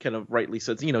have kind of rightly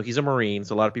said, he's a Marine,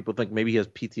 so a lot of people think maybe he has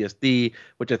PTSD,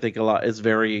 which I think a lot is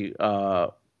very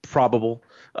probable.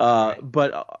 Right.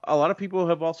 But a lot of people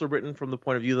have also written from the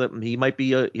point of view that he might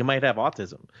have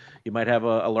autism, he might have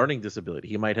a learning disability,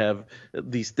 he might have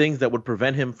these things that would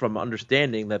prevent him from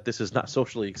understanding that this is not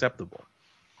socially acceptable.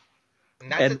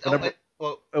 And that's And it. whenever,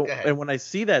 Well, go ahead. and when I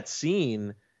see that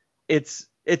scene, it's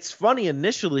funny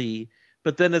initially,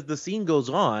 but then as the scene goes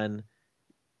on,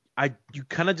 you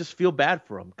kind of just feel bad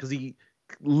for him because he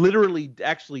literally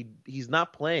actually he's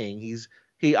not playing.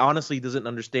 He honestly doesn't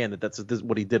understand that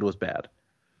what he did was bad.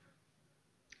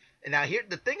 And now here,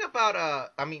 the thing about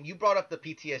I mean, you brought up the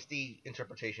PTSD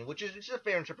interpretation, which is a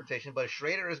fair interpretation, but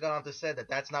Schrader has gone on to say that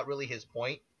that's not really his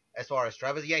point as far as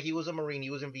Travis. Yeah, he was a Marine,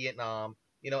 he was in Vietnam,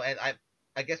 and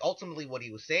I guess ultimately what he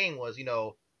was saying was,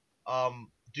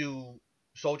 do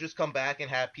soldiers come back and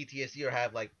have PTSD or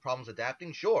have like problems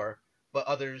adapting? Sure, but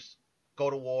others go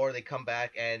to war, they come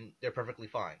back and they're perfectly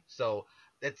fine. So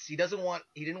he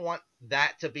didn't want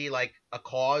that to be like a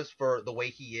cause for the way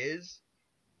he is,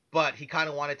 but he kind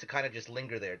of wanted to kind of just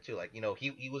linger there too. Like,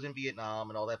 he was in Vietnam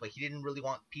and all that, but he didn't really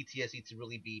want PTSD to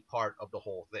really be part of the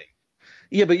whole thing.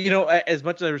 Yeah, but as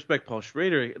much as I respect Paul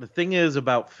Schrader, the thing is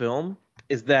about film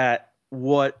is that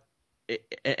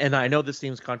and I know this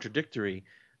seems contradictory,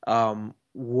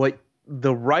 what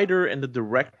the writer and the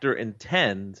director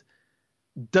intend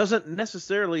doesn't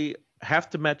necessarily have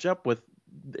to match up with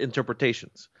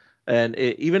interpretations. And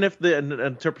even if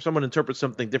someone interprets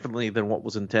something differently than what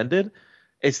was intended,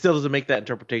 it still doesn't make that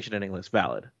interpretation any less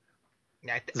valid.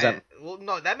 Yeah, well,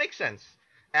 no, that makes sense.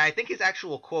 And I think his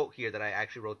actual quote here that I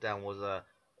actually wrote down was,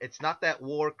 "It's not that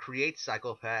war creates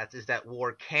psychopaths; it's that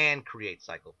war can create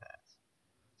psychopaths."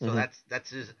 So Mm-hmm.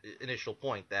 that's his initial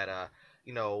point that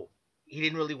he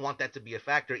didn't really want that to be a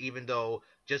factor, even though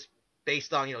just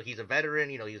based on he's a veteran,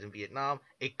 he's in Vietnam,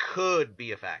 it could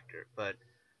be a factor, but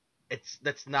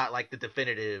that's not like the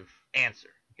definitive answer.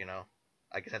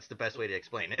 I guess that's the best way to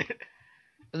explain it.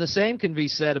 And the same can be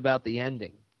said about the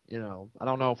ending. I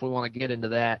don't know if we want to get into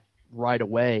that right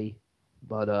away,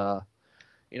 but a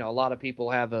lot of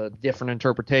people have different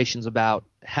interpretations about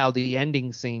how the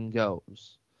ending scene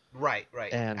goes. Right.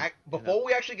 And before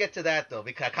we actually get to that though,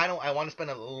 because I want to spend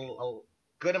a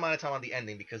good amount of time on the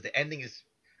ending, because the ending is,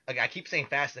 like, I keep saying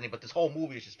fascinating, but this whole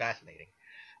movie is just fascinating.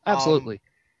 Absolutely.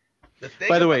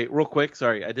 By the way, real quick,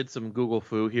 sorry, I did some Google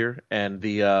foo here, and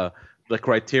the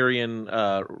Criterion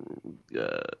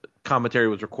commentary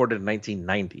was recorded in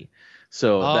 1990,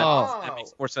 so that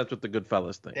makes more sense with the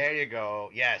Goodfellas thing. There you go.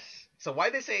 Yes. So why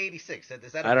did they say 86?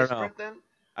 Is that I a don't misprint then?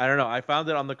 I don't know. I found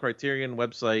it on the Criterion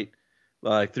website,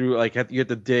 through you had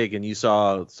to dig, and you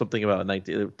saw something about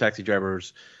Taxi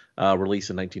Driver's release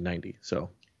in 1990.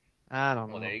 So I don't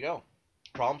know. Well, there you go.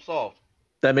 Problem solved.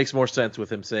 That makes more sense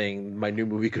with him saying my new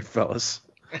movie Goodfellas.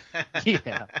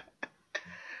 Yeah.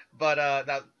 But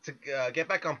now to get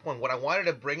back on point, what I wanted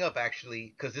to bring up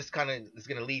actually, because this kind of is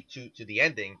going to lead to the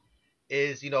ending,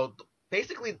 is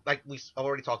basically, like we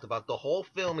already talked about, the whole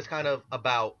film is kind of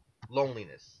about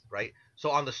loneliness, right?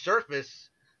 So on the surface,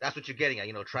 that's what you're getting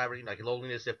at, Trevor, like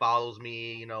loneliness, it follows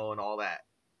me, and all that.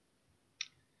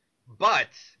 But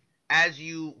as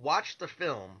you watch the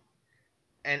film,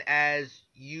 and as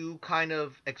you kind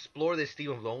of explore this theme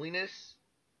of loneliness,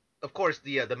 of course,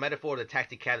 the metaphor of the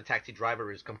taxi cab, the taxi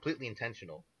driver, is completely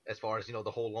intentional as far as the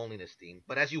whole loneliness theme.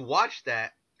 But as you watch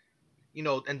that,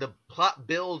 and the plot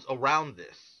builds around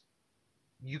this,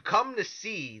 you come to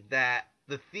see that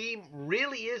the theme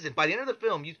really isn't. By the end of the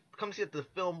film, you come to see that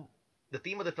the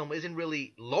theme of the film isn't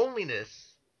really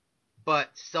loneliness, but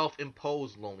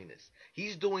self-imposed loneliness.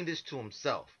 He's doing this to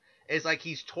himself. It's like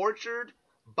he's tortured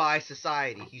by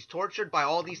society. He's tortured by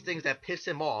all these things that piss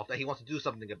him off, that he wants to do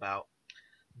something about.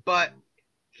 But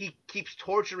he keeps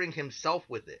torturing himself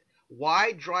with it.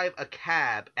 Why drive a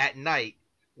cab at night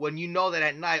when you know that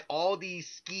at night all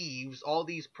these skeeves, all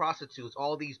these prostitutes,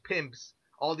 all these pimps,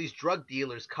 all these drug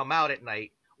dealers come out at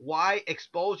night? Why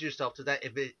expose yourself to that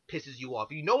if it pisses you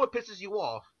off? You know it pisses you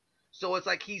off. So it's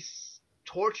like he's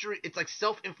torturing. It's like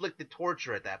self-inflicted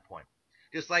torture at that point.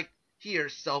 Just like here,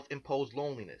 self-imposed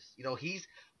loneliness. He's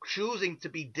choosing to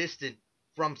be distant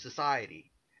from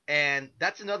society. And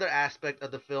that's another aspect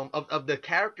of the film, of the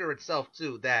character itself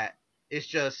too, that is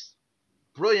just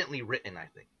brilliantly written, I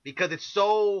think. Because it's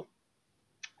so,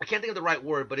 I can't think of the right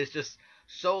word, but it's just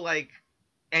so, like,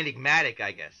 enigmatic,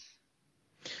 I guess.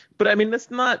 But I mean, it's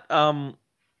not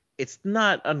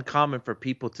uncommon for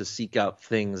people to seek out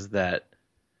things that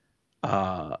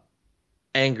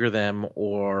anger them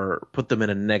or put them in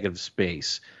a negative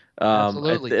space.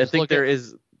 Absolutely. I think there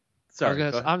is. Sorry,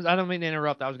 I don't mean to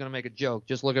interrupt. I was going to make a joke.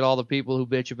 Just look at all the people who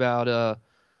bitch about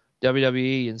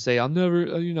WWE and say, I'll never,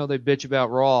 they bitch about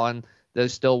Raw, and they're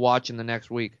still watching the next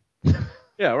week.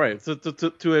 Yeah, right. So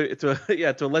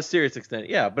to a less serious extent,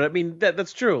 yeah. But I mean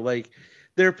that's true. Like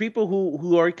there are people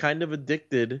who are kind of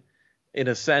addicted, in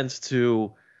a sense,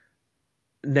 to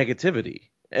negativity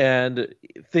and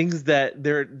things that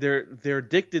they're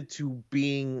addicted to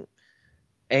being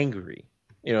angry.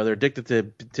 You know, they're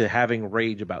addicted to having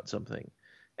rage about something,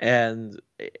 and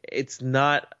it's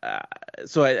not.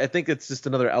 So I think it's just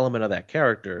another element of that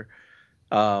character,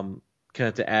 kind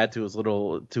of to add to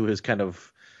his kind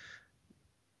of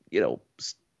you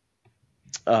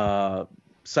know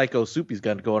psycho soup he's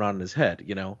got going on in his head.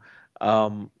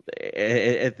 I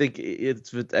think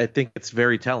it's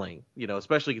very telling.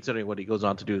 Especially considering what he goes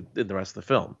on to do in the rest of the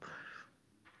film.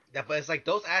 Yeah, but it's like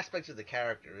those aspects of the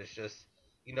character is just,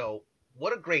 you know,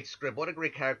 what a great script, what a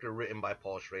great character written by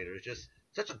Paul Schrader. It's just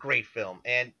such a great film.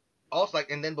 And also,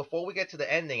 like, and then before we get to the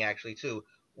ending, actually, too,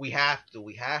 we have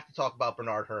to talk about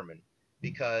Bernard Herrmann, Oh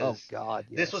because God,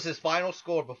 this was yes. his final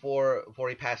score before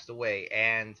he passed away.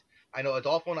 And I know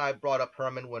Adolfo and I brought up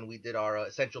Herrmann when we did our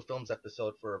Essential Films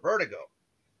episode for Vertigo,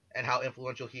 and how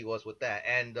influential he was with that.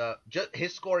 And just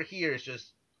his score here is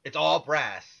just, it's all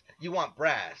brass. You want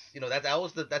brass.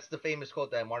 That's the famous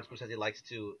quote that Martin Scorsese likes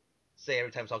to say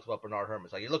every time he talks about Bernard Herrmann.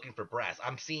 It's like, you're looking for brass.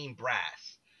 I'm seeing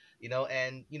brass.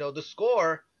 And the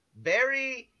score,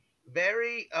 very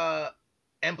very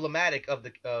emblematic of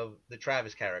the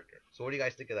Travis character. So what do you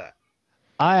guys think of that?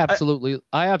 I,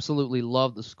 I absolutely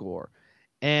love the score,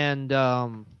 and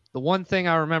the one thing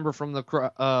I remember from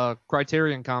the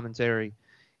Criterion commentary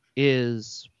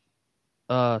is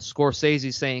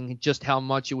Scorsese saying just how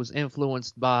much it was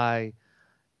influenced by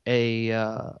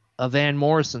a Van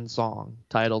Morrison song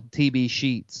titled "TB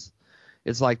Sheets."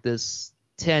 It's like this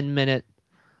 10-minute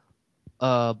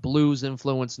blues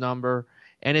influence number,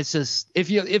 and it's just if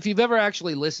you've ever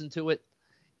actually listened to it,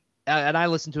 and I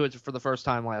listened to it for the first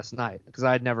time last night because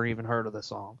I had never even heard of the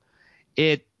song.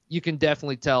 You can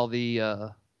definitely tell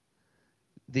the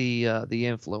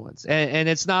influence, and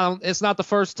it's not the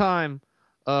first time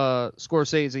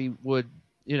Scorsese would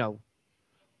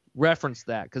reference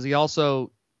that, because he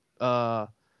also uh,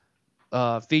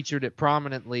 featured it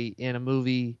prominently in a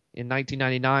movie in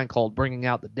 1999 called Bringing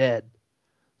Out the Dead.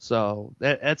 So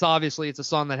that's obviously it's a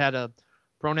song that had a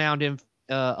profound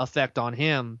effect on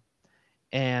him,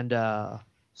 and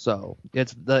so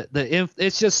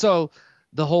it's just so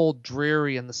the whole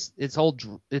dreary and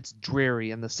it's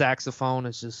dreary, and the saxophone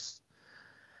is just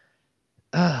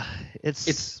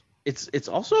it's it's it's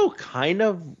also kind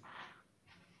of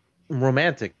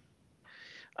romantic.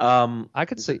 Um, I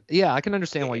could say, yeah, I can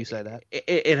understand why you say that.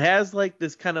 it has like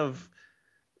this kind of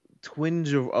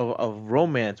twinge of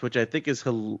romance, which I think is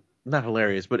not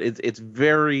hilarious, but it's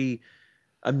very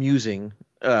amusing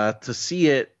to see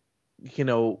it, you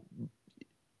know,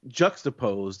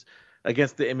 juxtaposed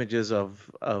against the images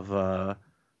of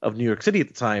New York City at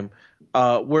the time,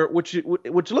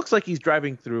 which looks like he's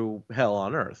driving through hell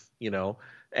on earth, and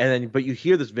then but you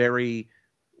hear this very,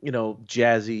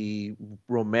 jazzy,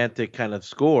 romantic kind of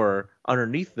score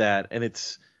underneath that, and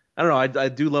it's I don't know, I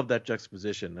do love that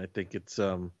juxtaposition. I think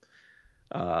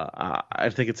I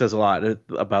think it says a lot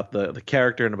about the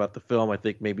character and about the film. I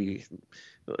think maybe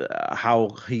how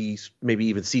he maybe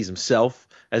even sees himself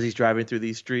as he's driving through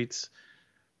these streets.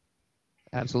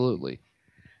 Absolutely.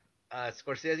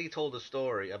 Scorsese told a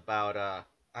story about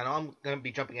I know I'm gonna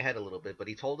be jumping ahead a little bit, but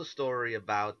he told a story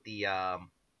about the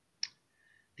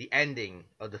ending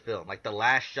of the film, like the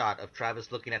last shot of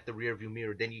Travis looking at the rearview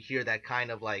mirror. Then you hear that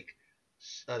kind of like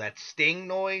that sting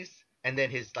noise, and then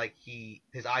his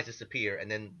eyes disappear, and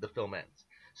then the film ends.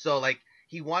 So like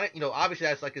he wanted, obviously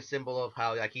that's like a symbol of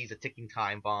how like he's a ticking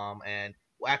time bomb, and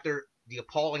after the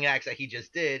appalling acts that he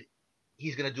just did,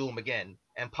 he's gonna do them again,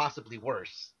 and possibly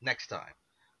worse next time.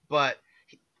 But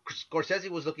Scorsese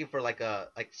was looking for like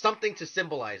something to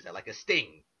symbolize that, like a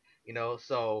sting,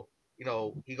 So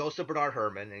he goes to Bernard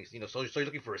Herrmann, and so he's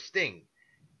looking for a sting,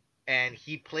 and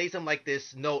he plays him like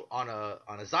this note on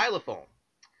a xylophone.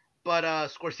 But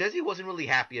Scorsese wasn't really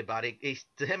happy about it.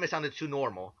 To him, it sounded too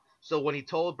normal. So when he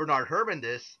told Bernard Herrmann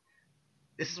this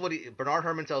is what Bernard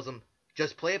Herrmann tells him: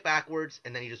 just play it backwards,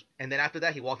 and then after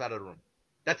that he walked out of the room.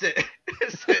 That's it.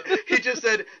 He just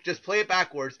said, just play it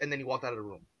backwards, and then he walked out of the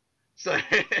room. So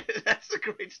that's a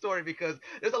great story, because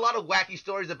there's a lot of wacky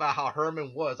stories about how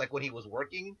Herrmann was like when he was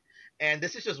working, and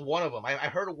this is just one of them. I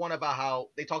heard one about how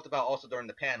they talked about also during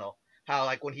the panel, how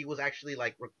like when he was actually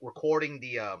like recording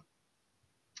the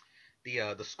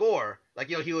score, like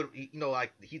he would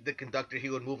like the conductor,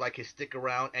 he would move like his stick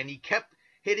around, and he kept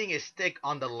hitting his stick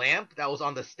on the lamp that was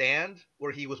on the stand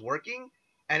where he was working,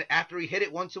 and after he hit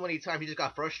it one too many times, he just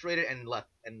got frustrated and left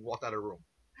and walked out of the room.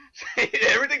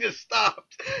 Everything just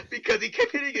stopped because he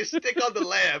kept hitting his stick on the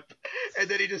lamp, and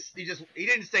then he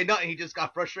didn't say nothing. He just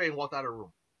got frustrated and walked out of the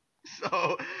room.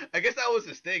 So I guess that was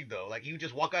his thing, though. Like he would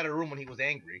just walk out of the room when he was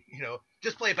angry.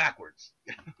 Just play backwards.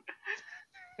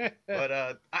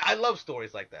 But I love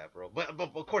stories like that, bro. But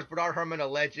of course, Bernard Herrmann, a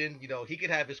legend. He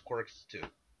could have his quirks too.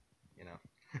 You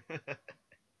know.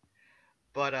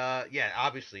 But yeah,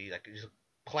 obviously, like just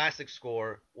a classic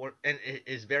score, and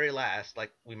his very last,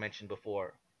 like we mentioned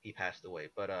before, he passed away.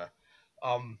 But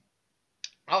um,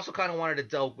 I also kind of wanted to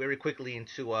delve very quickly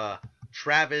into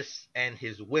Travis and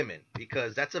his women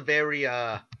because that's a very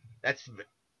that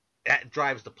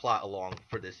drives the plot along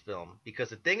for this film. Because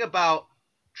the thing about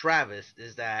Travis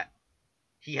is that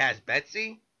he has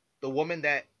Betsy, the woman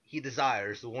that he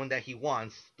desires, the one that he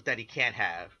wants, but that he can't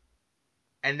have.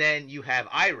 And then you have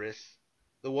Iris,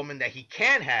 the woman that he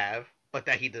can have, but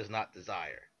that he does not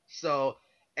desire. So,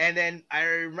 and then I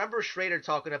remember Schrader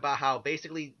talking about how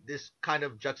basically this kind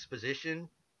of juxtaposition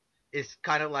is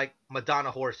kind of like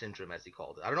Madonna whore syndrome, as he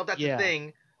called it. I don't know if that's a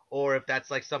thing or if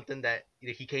that's like something that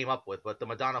he came up with, but the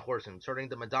Madonna whore syndrome, turning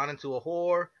the Madonna into a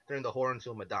whore, turning the whore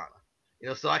into a Madonna.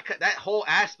 So that whole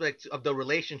aspect of the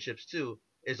relationships too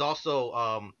is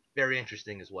also very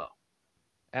interesting as well.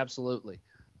 Absolutely.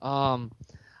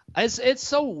 It's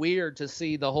so weird to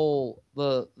see the whole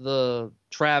the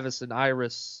Travis and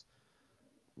Iris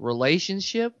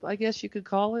relationship, I guess you could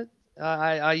call it.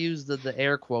 I use the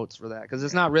air quotes for that because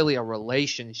it's not really a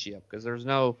relationship because there's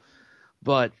no.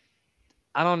 But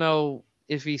I don't know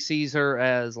if he sees her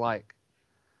as like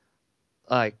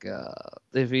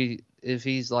if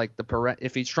he's like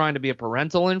if he's trying to be a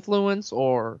parental influence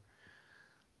or.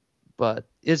 But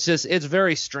it's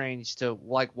very strange to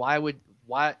like when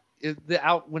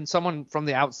someone from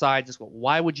the outside just go,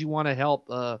 why would you want to help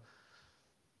a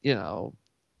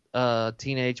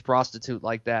teenage prostitute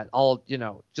like that all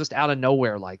just out of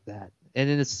nowhere like that. And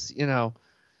then it's it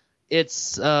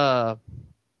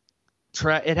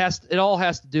all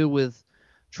has to do with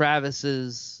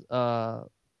Travis's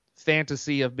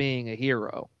fantasy of being a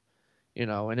hero.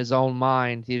 In his own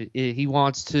mind he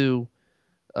wants to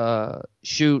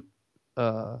shoot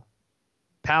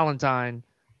Palantine,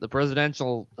 the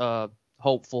presidential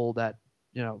hopeful that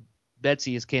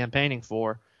Betsy is campaigning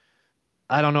for.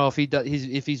 I don't know if he's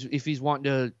wanting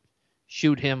to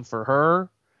shoot him for her,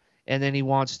 and then he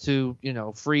wants to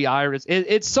free Iris.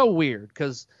 It's so weird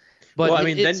because. But well, I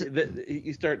mean, then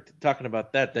you start talking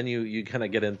about that, then you kind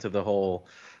of get into the whole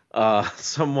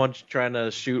someone trying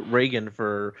to shoot Reagan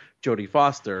for Jodie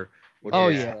Foster. Which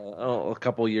a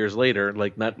couple years later,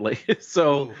 like not like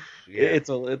so. Oof, yeah. It's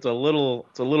a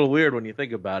little weird when you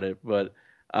think about it, but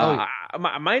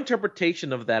my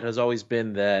interpretation of that has always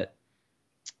been that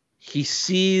he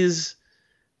sees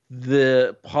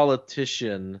the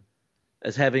politician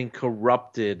as having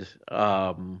corrupted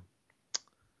blanking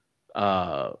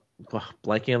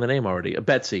on the name already,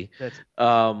 Betsy.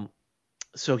 So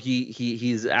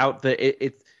he's out there.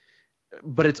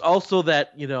 But it's also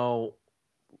that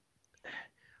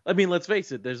I mean, let's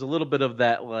face it. There's a little bit of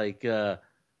that, like,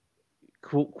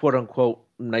 quote unquote,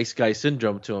 nice guy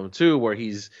syndrome to him too, where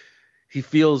he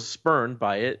feels spurned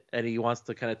by it, and he wants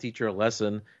to kind of teach her a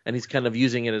lesson, and he's kind of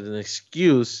using it as an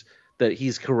excuse that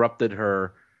he's corrupted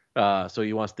her, so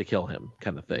he wants to kill him,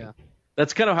 kind of thing. Yeah.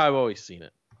 That's kind of how I've always seen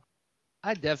it.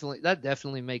 That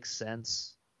definitely makes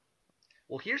sense.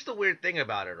 Well, here's the weird thing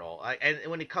about it all, and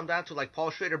when it comes down to, like, Paul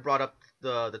Schrader brought up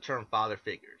the term father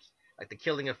figures. Like the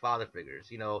killing of father figures.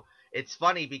 It's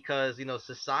funny because,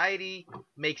 society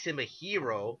makes him a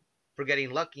hero for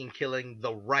getting lucky and killing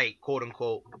the right, quote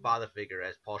unquote, father figure,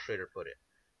 as Paul Schrader put it.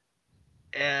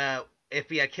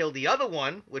 If he had killed the other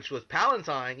one, which was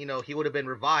Palantine, he would have been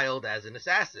reviled as an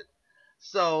assassin.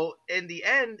 So in the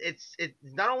end, it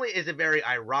not only is it very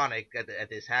ironic that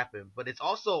this happened, but it's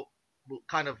also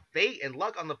kind of fate and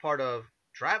luck on the part of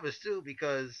Travis too,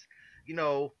 because,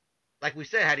 like we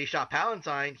said, had he shot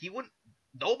Palantine,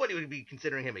 nobody would be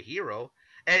considering him a hero.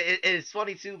 And it's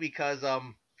funny too because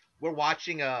we're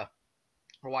watching the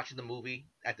movie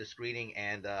at the screening,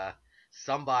 and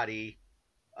somebody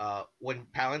when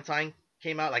Palantine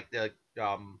came out, like there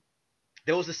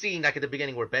was a scene like at the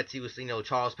beginning where Betsy was,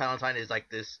 Charles Palantine is like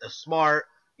this smart,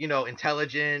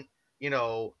 intelligent, he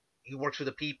works for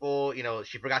the people,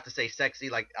 she forgot to say sexy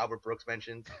like Albert Brooks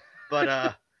mentioned, but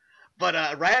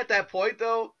right at that point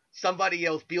though, somebody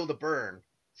yells "Feel the burn,"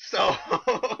 so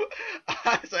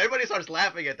so everybody starts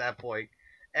laughing at that point,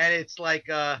 and it's like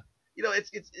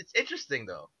it's interesting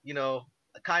though,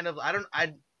 kind of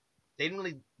they didn't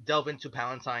really delve into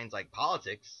Palantine's like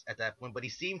politics at that point, but he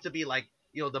seemed to be like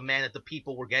the man that the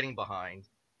people were getting behind,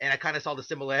 and I kind of saw the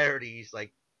similarities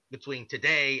like between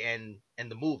today and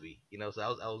the movie. So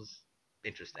that was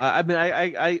interesting. I mean,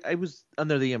 I was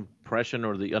under the impression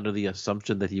or under the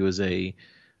assumption that he was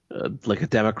like a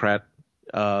Democrat,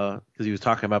 because he was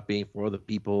talking about being for the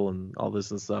people and all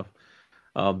this and stuff.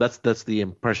 That's the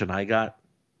impression I got.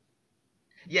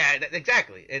 Yeah,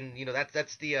 exactly. And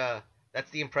that's the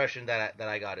impression that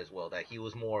I got as well. That he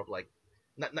was more of like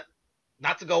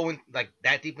not to go in like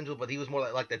that deep into it, but he was more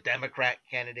like the Democrat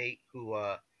candidate who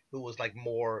was like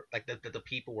more like the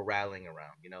people were rallying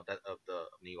around, that of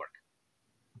New York.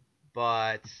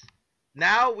 But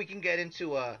now we can get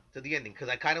into to the ending, because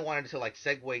I kind of wanted to like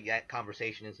segue that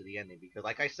conversation into the ending, because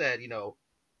like I said,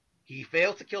 he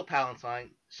failed to kill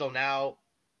Palantine, so now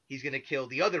he's gonna kill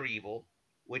the other evil,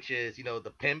 which is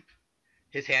the pimp,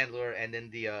 his handler, and then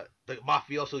the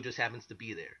mafioso just happens to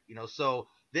be there. So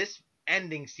this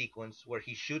ending sequence where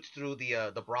he shoots through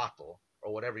the brothel,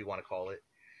 or whatever you want to call it,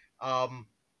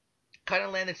 kind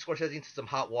of landed Scorsese into some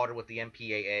hot water with the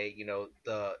MPAA.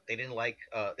 They didn't like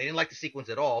the sequence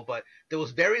at all, but there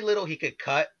was very little he could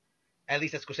cut, at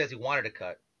least that Scorsese wanted to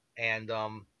cut, and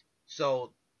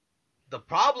so the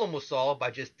problem was solved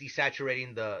by just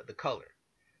desaturating the color.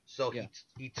 So Yeah.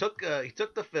 he took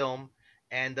the film,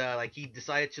 and like he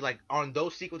decided to, like, on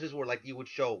those sequences where like you would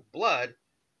show blood,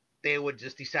 they would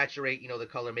just desaturate the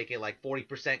color, make it like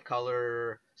 40%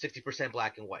 color, 60%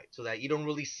 black and white, so that you don't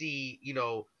really see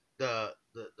the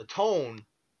tone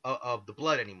of the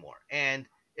blood anymore. And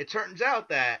it turns out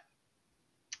that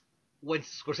when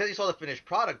Scorsese saw the finished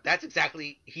product, that's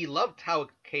exactly, he loved how it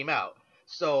came out,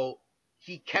 so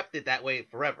he kept it that way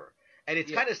forever. And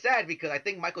it's kind of sad, because I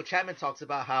think Michael Chapman talks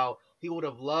about how he would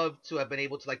have loved to have been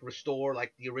able to like restore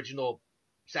like the original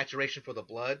saturation for the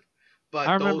blood, I but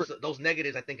remember. those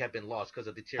negatives I think have been lost because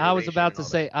of I was deterioration about and to all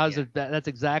that. say. That's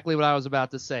exactly what I was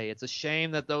about to say. It's a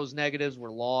shame that those negatives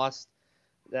were lost.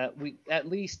 That we, at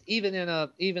least even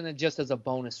in just as a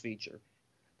bonus feature,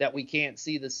 that we can't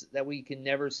see this, that we can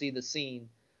never see the scene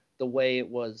the way it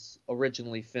was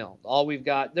originally filmed. All we've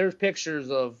got, there's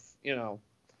pictures of De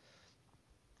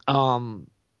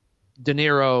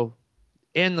Niro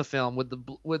in the film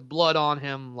with blood on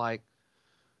him,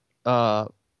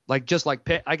 just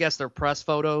like, I guess they're press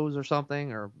photos or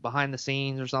something, or behind the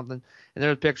scenes or something. And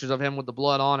there's pictures of him with the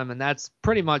blood on him, and that's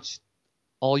pretty much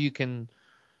all you can.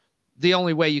 The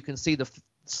only way you can see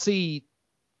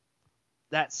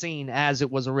that scene as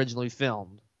it was originally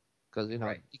filmed, because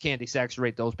Right. you can't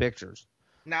desaturate those pictures.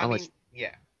 Now, Unless, I mean,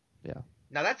 yeah. yeah.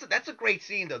 Now that's a great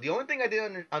scene though. The only thing I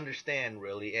didn't understand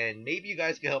really, and maybe you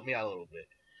guys can help me out a little bit,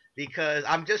 because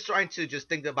I'm just trying to just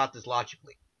think about this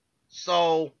logically.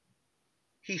 So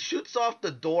he shoots off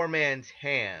the doorman's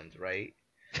hand, right?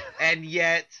 And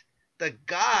yet the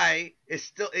guy is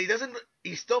still,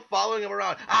 he's still following him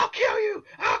around. I'll kill you.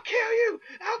 I'll kill you.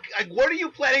 Like, what are you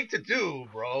planning to do,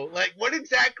 bro? Like, what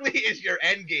exactly is your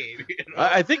end game?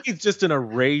 I think he's just in a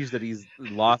rage that he's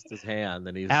lost his hand,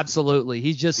 and he's Absolutely.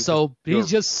 He's just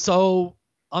so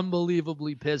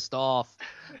unbelievably pissed off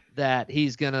that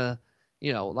he's gonna,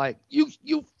 like, you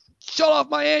shut off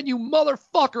my hand, you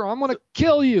motherfucker! I'm gonna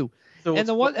kill you. So And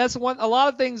a lot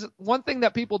of things. One thing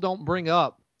that people don't bring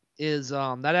up is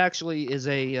that actually is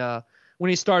when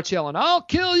he starts yelling, "I'll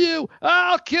kill you!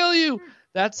 I'll kill you!"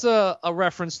 That's a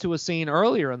reference to a scene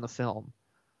earlier in the film.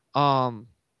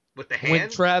 With the hand? When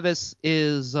Travis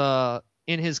is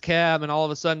in his cab, and all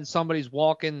of a sudden somebody's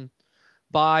walking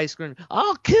by screaming,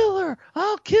 "I'll kill her!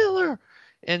 I'll kill her!"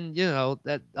 And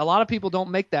that a lot of people don't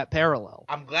make that parallel.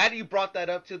 I'm glad you brought that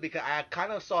up too, because I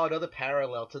kind of saw another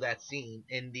parallel to that scene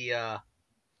in the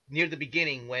near the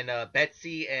beginning, when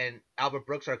Betsy and Albert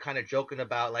Brooks are kind of joking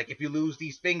about, like, if you lose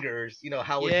these fingers,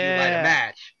 how would you light a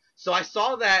match? So I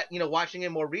saw that, watching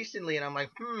it more recently, and I'm like,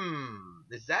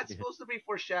 is that supposed to be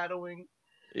foreshadowing?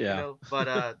 Yeah.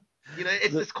 But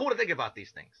it's cool to think about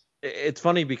these things. It's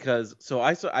funny because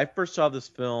I first saw this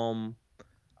film,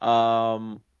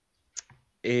 I'd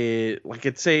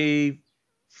say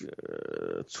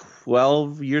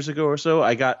 12 years ago or so.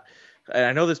 And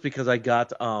I know this because I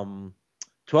got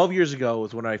 12 years ago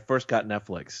was when I first got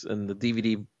Netflix, and the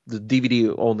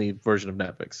DVD only version of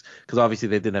Netflix, because obviously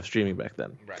they didn't have streaming back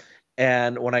then. Right.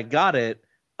 And when I got it,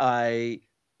 I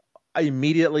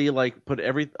immediately like put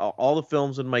all the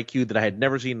films in my queue that I had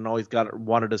never seen and always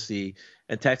wanted to see,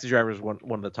 and Taxi Driver was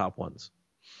one of the top ones.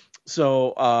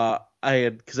 So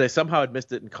because I somehow had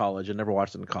missed it in college and never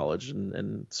watched it in college,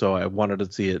 and so I wanted to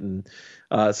see it, and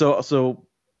so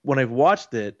when I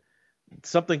watched it,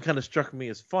 something kind of struck me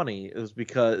as funny. It was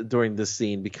because during this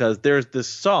scene, because there's this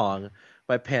song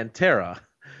by Pantera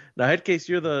Now, Headcase,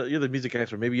 you're the music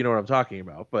expert. Maybe you know what I'm talking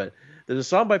about. But there's a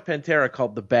song by Pantera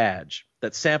called "The Badge"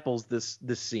 that samples this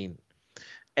scene.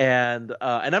 And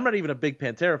I'm not even a big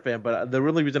Pantera fan, but the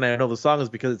only reason I know the song is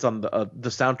because it's on the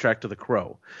soundtrack to The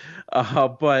Crow.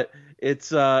 But it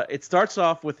starts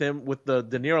off with him with the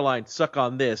De Niro line "Suck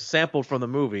on This," sampled from the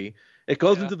movie. It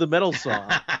goes into the metal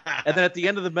song, and then at the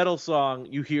end of the metal song,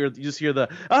 you just hear the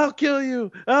I'll kill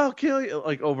you,"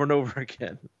 like over and over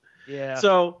again. Yeah.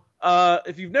 So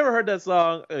if you've never heard that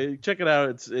song, check it out.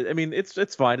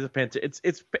 It's fine. It's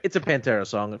a Pantera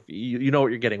song. If you know what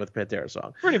you're getting with a Pantera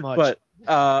song, Pretty much.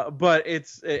 But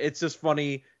it's just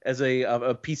funny as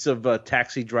a piece of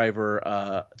taxi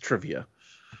driver trivia.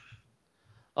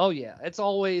 Oh yeah, it's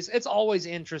always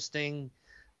interesting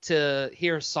to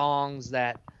hear songs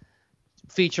that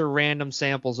feature random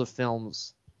samples of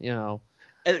films.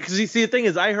 Because you see, the thing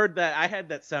is, I had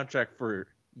that soundtrack for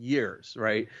years,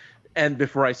 right? And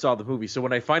before I saw the movie, so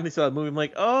when I finally saw the movie, I'm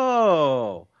like,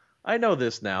 oh, I know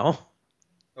this now.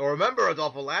 Well, remember,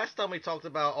 Adolfo, last time we talked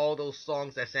about all those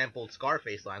songs that sampled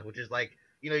Scarface lines, which is like,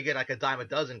 you get like a dime a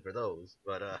dozen for those.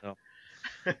 But Oh.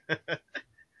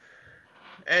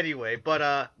 anyway,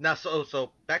 but now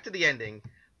so back to the ending.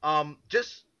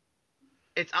 Just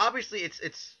it's obviously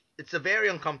it's a very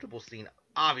uncomfortable scene.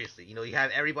 Obviously, you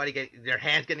have everybody get their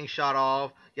hands getting shot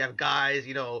off. You have guys,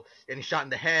 getting shot in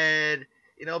the head.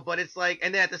 But it's like,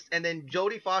 and then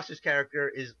Jodie Foster's character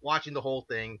is watching the whole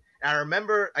thing. And I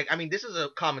remember, this is a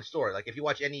common story. Like, if you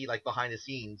watch any like behind the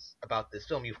scenes about this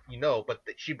film, you know. But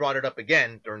she brought it up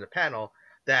again during the panel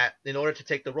that in order to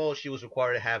take the role, she was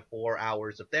required to have 4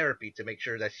 hours of therapy to make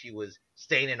sure that she was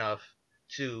sane enough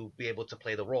to be able to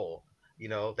play the role.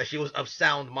 That she was of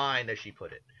sound mind, as she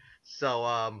put it.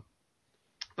 So,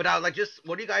 but I like, just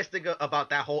what do you guys think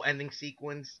about that whole ending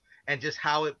sequence? And just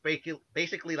how it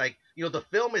basically, like, the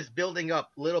film is building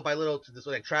up little by little to this,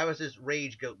 like, Travis's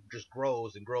rage just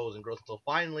grows and grows and grows until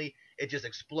finally it just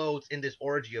explodes in this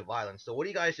orgy of violence. So what do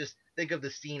you guys just think of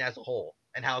the scene as a whole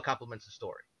and how it complements the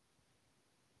story?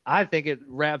 I think it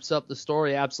wraps up the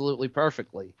story absolutely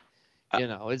perfectly.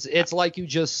 It's like you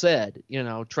just said.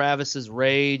 Travis's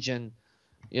rage and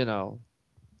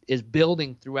is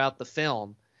building throughout the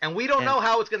film, and we don't know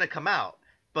how it's going to come out.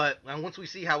 But once we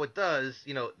see how it does,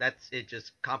 it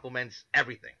just complements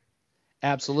everything.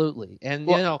 Absolutely. And,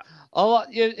 a lot,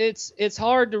 it's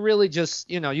hard to really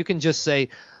just, you can just say,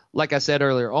 like I said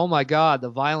earlier, oh my God, the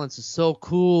violence is so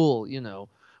cool,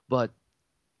 but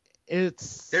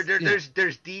it's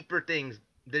there's deeper things.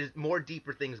 There's more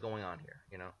deeper things going on here,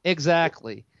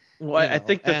 Exactly. Well, I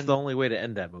think that's the only way to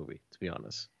end that movie, to be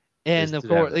honest. And of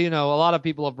course, a lot of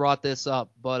people have brought this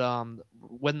up, but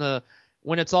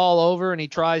when it's all over and he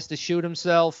tries to shoot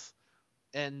himself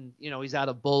and, he's out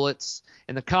of bullets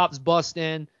and the cops bust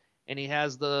in and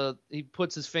he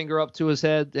puts his finger up to his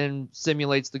head and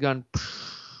simulates the gun.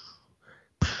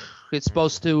 It's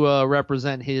supposed to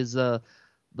represent his the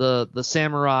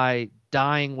samurai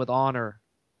dying with honor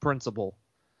principle.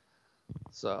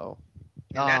 So.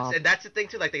 And that's the thing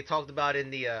too. Like they talked about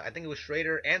in the, I think it was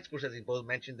Schrader and Scorsese both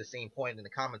mentioned the same point in the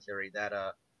commentary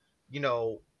that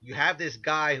you have this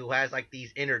guy who has like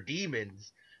these inner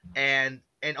demons, and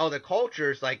other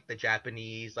cultures like the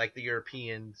Japanese, like the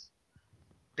Europeans,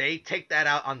 they take that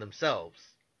out on themselves.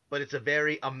 But it's a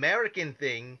very American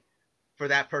thing for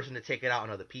that person to take it out on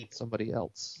other people. Somebody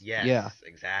else. Yes, yeah,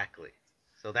 exactly.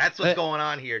 So that's what's going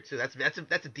on here too. That's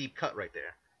a deep cut right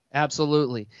there.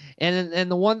 Absolutely.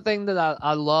 And the one thing that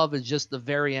I love is just the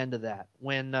very end of that,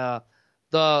 when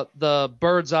the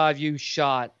bird's eye view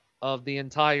shot of the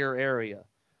entire area,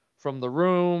 from the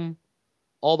room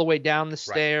all the way down the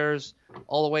stairs,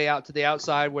 all the way out to the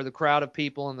outside where the crowd of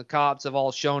people and the cops have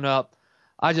all shown up.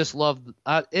 I just love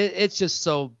it's just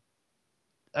so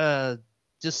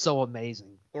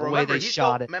amazing the way they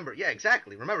shot it. Remember, yeah,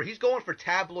 exactly. Remember, he's going for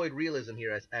tabloid realism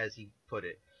here, as he put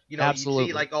it. Absolutely. You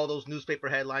see like all those newspaper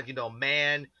headlines,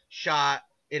 man shot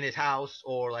in his house,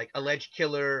 or like alleged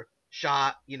killer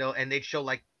shot, and they'd show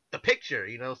like the picture,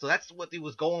 so that's what he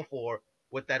was going for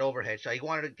with that overhead shot. He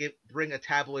wanted to bring a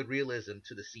tabloid realism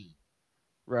to the scene.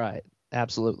 Right.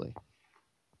 Absolutely.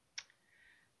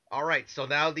 All right. So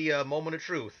now the moment of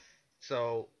truth.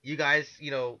 So you guys,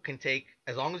 can take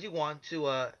as long as you want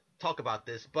to talk about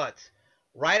this, but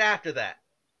right after that,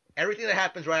 everything that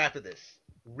happens right after this,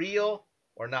 real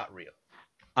or not real?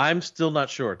 I'm still not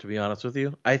sure, to be honest with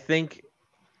you. I think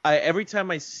every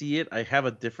time I see it, I have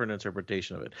a different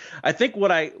interpretation of it. I think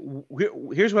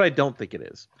here's what I don't think it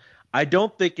is. I do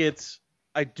not think it's,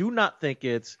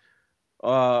 he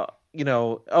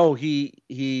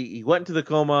went into the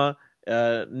coma,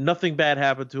 nothing bad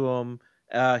happened to him,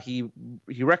 He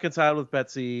reconciled with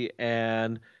Betsy,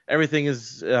 and everything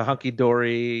is hunky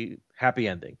dory, happy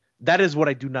ending. That is what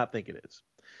I do not think it is.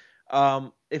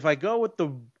 If I go with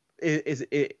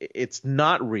it's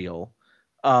not real.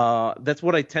 That's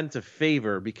what I tend to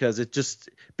favor because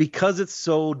because it's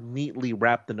so neatly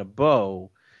wrapped in a bow.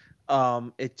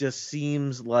 It just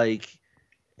seems like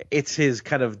it's his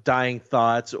kind of dying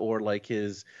thoughts or like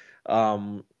his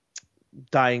um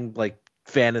dying like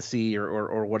fantasy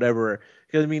or whatever.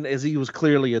 Because I mean, as he was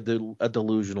clearly a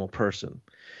delusional person.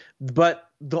 But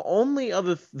the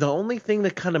only thing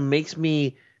that kind of makes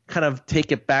me kind of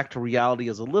take it back to reality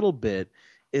as a little bit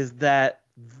is that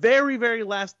very, very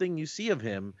last thing you see of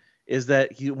him is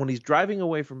that when he's driving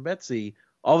away from Betsy,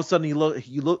 all of a sudden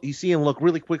you see him look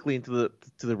really quickly into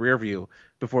the rear view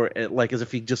before like as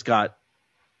if he just got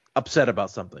upset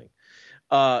about something.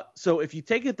 So if you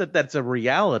take it that that's a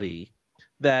reality,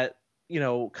 that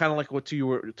kind of like what you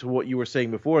were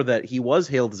saying before, that he was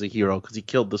hailed as a hero because he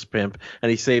killed this pimp and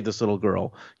he saved this little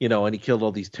girl, and he killed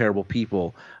all these terrible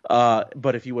people.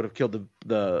 But if he would have killed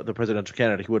the presidential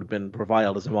candidate, he would have been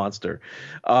reviled as a monster.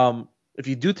 If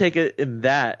you do take it in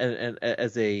that and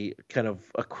as a kind of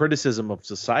a criticism of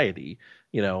society,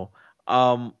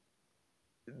 um,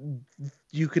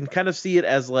 you can kind of see it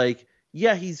as like,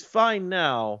 yeah, he's fine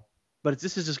now, but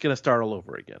this is just going to start all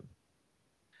over again.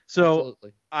 So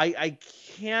Absolutely. I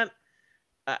can't.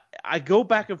 I go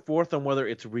back and forth on whether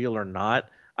it's real or not.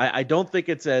 I don't think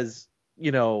it's as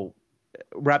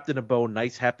wrapped in a bow,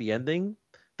 nice happy ending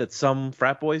that some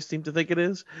frat boys seem to think it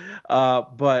is.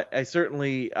 But I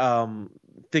certainly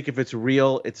think if it's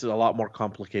real, it's a lot more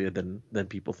complicated than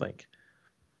people think.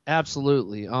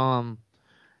 Absolutely.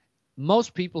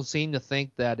 Most people seem to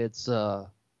think that it's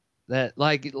that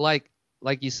like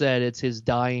you said, it's his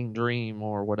dying dream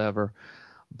or whatever.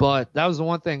 But that was the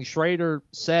one thing Schrader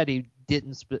said he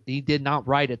did not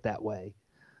write it that way.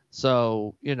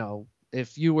 So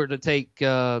if you were to take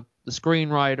the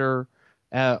screenwriter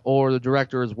or the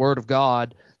director as word of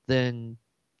God, then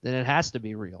it has to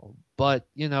be real. But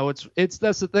it's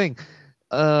that's the thing.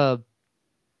 Uh,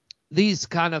 these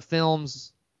kind of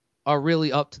films are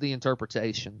really up to the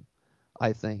interpretation,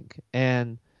 I think,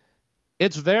 and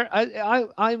it's very.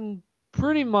 I'm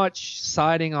pretty much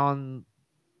siding on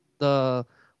the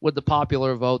with the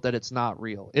popular vote that it's not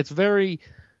real. It's very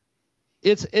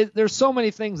there's so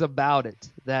many things about it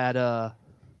that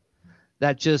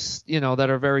just that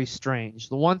are very strange.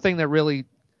 The one thing that really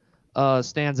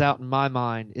stands out in my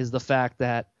mind is the fact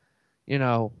that you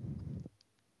know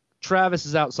Travis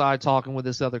is outside talking with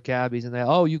this other cabbies, and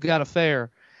you got a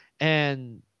fare,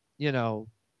 and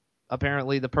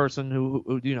apparently the person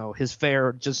who his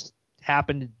fare just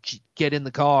happened to get in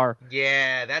the car.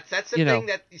 Yeah, that's the You thing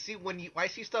know, that you see when I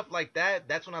see stuff like that.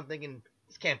 That's when I'm thinking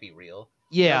this can't be real.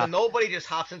 yeah, Nobody just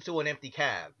hops into an empty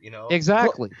cab.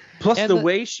 exactly. Plus, And the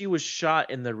way she was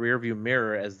shot in the rearview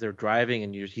mirror as they're driving,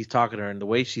 and he's talking to her, and the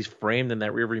way she's framed in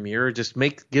that rearview mirror just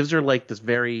gives her like this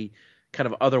very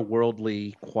kind of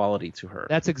otherworldly quality to her.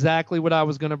 That's exactly what I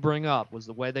was going to bring up, was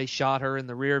the way they shot her in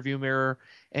the rearview mirror,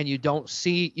 and you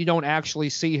don't actually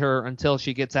see her until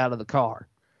she gets out of the car.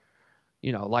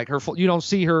 Like you don't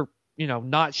see her,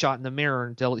 not shot in the mirror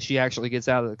until she actually gets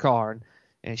out of the car,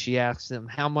 and she asks him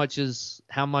how much is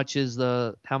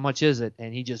it,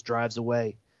 and he just drives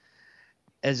away.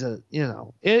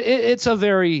 It's a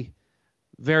very,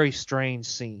 very strange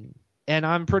scene, and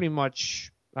I pretty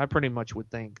much would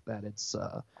think that it's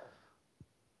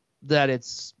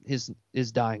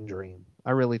his dying dream.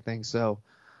 I really think so.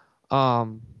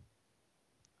 Um,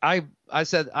 I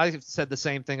said the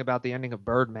same thing about the ending of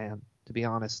Birdman, to be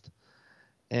honest,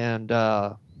 and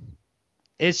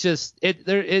it's just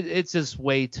it's just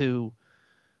way too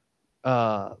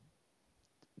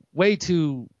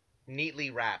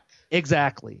Neatly wrapped.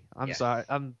 exactly. I'm Yes. sorry,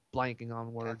 I'm blanking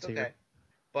on words That's okay. here.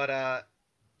 But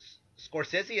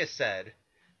Scorsese has said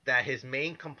that his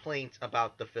main complaint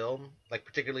about the film, like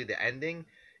particularly the ending,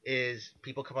 is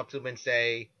people come up to him and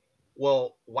say,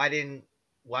 "Well, why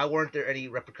weren't there any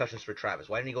repercussions for Travis?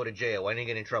 Why didn't he go to jail? Why didn't he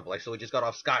get in trouble? Like, so he just got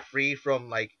off scot free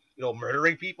from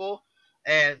murdering people?"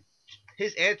 And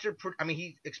his answer, I mean,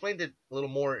 he explained it a little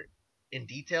more in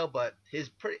detail, but his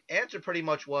answer pretty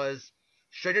much was,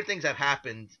 stranger things have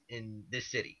happened in this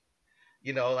city.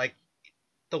 Like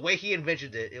the way he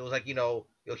envisioned it, it was like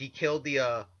he killed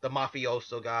the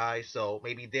mafioso guy, so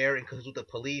maybe they're in cahoots with the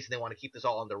police and they want to keep this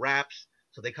all under wraps,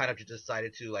 so they kind of just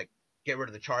decided to like get rid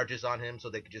of the charges on him so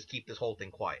they could just keep this whole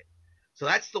thing quiet. So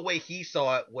that's the way he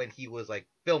saw it when he was like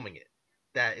filming it.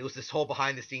 That it was this whole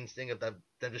behind the scenes thing of them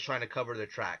just trying to cover their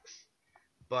tracks.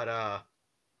 But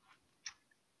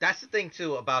that's the thing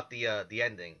too about the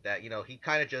ending, that he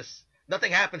kind of just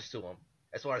nothing happens to him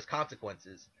as far as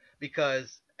consequences,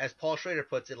 because as Paul Schrader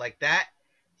puts it, like that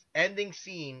ending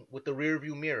scene with the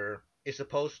rearview mirror is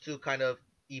supposed to kind of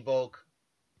evoke,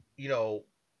 you know,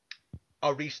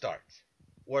 a restart,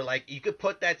 where like you could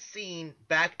put that scene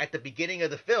back at the beginning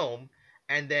of the film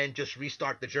and then just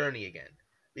restart the journey again,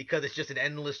 because it's just an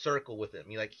endless circle with him.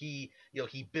 Like he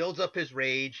builds up his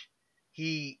rage,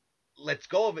 he lets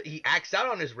go of it, he acts out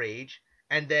on his rage,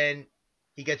 and then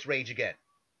he gets rage again.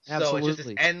 So it's just this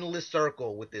Absolutely. endless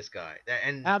circle with this guy.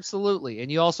 And Absolutely.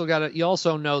 And you also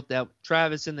note that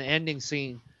Travis in the ending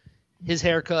scene, his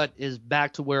haircut is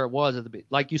back to where it was at the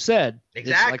like you said. It's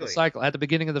like a exactly. cycle. At the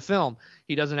beginning of the film,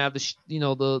 he doesn't have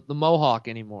the mohawk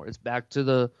anymore. It's back to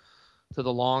the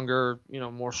longer,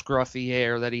 more scruffy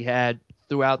hair that he had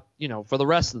throughout, for the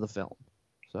rest of the film.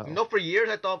 So For years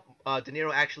I thought De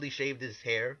Niro actually shaved his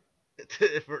hair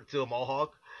to a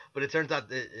mohawk, but it turns out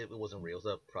that it wasn't real. It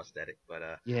was a prosthetic. But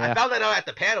I yeah, found that out at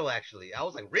the panel, actually. I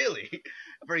was like, really?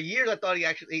 For years I thought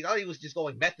he thought he was just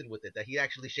going method with it, that he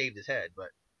actually shaved his head. But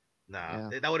nah,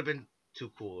 yeah. that would have been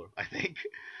too cool, I think.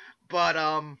 But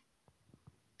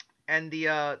and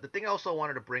the thing I also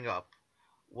wanted to bring up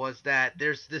was that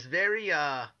there's this very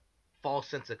false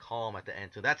sense of calm at the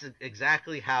end. So that's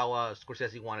exactly how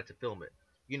Scorsese wanted to film it.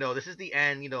 This is the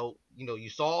end. You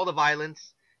saw all the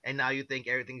violence, and now you think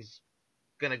everything's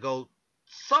gonna go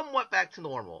somewhat back to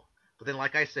normal. But then,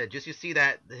 like I said, just you see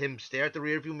that him stare at the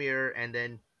rearview mirror, and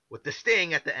then with the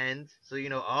sting at the end, so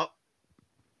oh,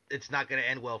 it's not gonna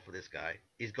end well for this guy.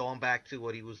 He's going back to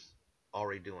what he was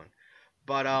already doing.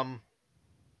 But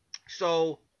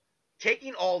so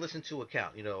taking all this into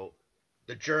account,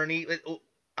 the journey.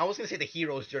 I was gonna say the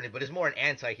hero's journey, but it's more an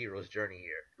anti-hero's journey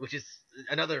here, which is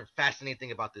another fascinating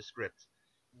thing about this script.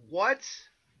 What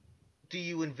do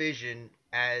you envision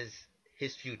as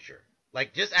his future?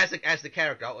 Like, just as the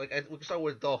character, like, we can start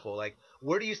with Adolfo. Like,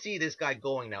 where do you see this guy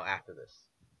going now after this?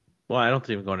 Well, I don't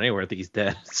think he's going anywhere. I think he's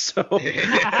dead. So,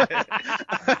 That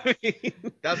I mean,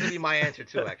 was gonna be my answer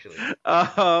too, actually.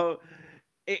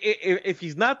 If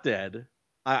he's not dead,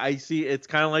 I see it's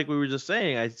kind of like we were just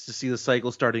saying. I just see the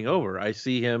cycle starting over. I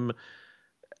see him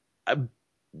uh,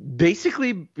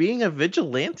 basically being a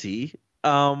vigilante,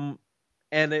 and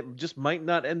it just might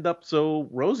not end up so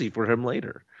rosy for him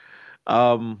later.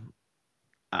 Um,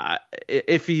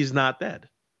 if he's not dead.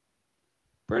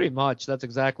 Pretty much. That's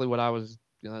exactly what I was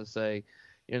gonna say.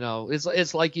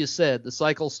 It's like you said, the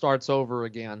cycle starts over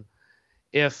again.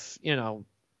 If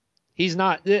he's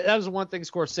not. That was one thing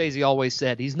Scorsese always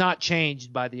said. He's not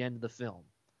changed by the end of the film.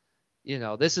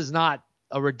 This is not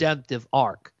a redemptive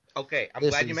arc. Okay, I'm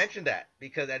glad you mentioned that,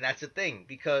 and that's the thing,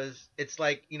 because it's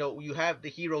like, you have the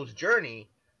hero's journey.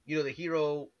 The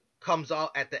hero comes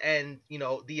out at the end.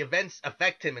 The events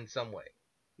affect him in some way.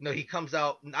 He comes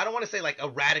out. I don't want to say like a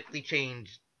radically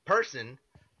changed person,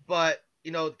 but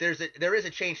there is a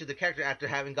change to the character after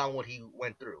having gone what he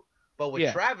went through. But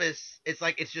with Travis, it's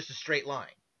like it's just a straight line.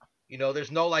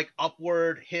 There's no like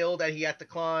upward hill that he had to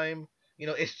climb.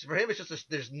 It's for him. It's just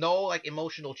there's no like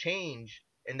emotional change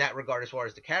in that regard as far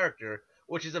as the character,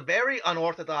 which is a very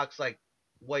unorthodox like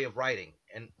way of writing,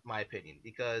 in my opinion,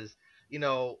 because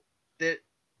that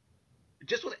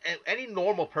just with any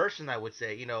normal person, I would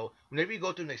say, whenever you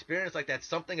go through an experience like that,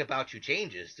 something about you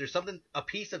changes. There's a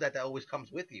piece of that always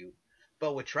comes with you.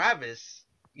 But with Travis,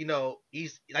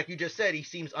 he's like you just said, he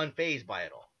seems unfazed by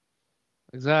it all.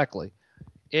 Exactly.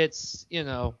 It's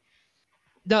no,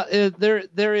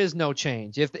 there is no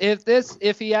change.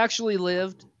 If he actually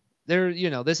lived,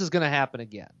 this is going to happen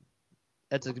again.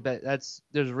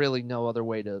 There's really no other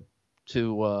way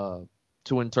to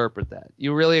interpret that.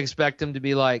 You really expect him to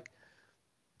be like,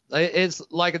 it's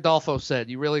like Adolfo said,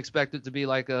 you really expect it to be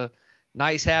like a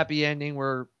nice happy ending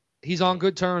where he's on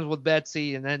good terms with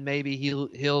Betsy, and then maybe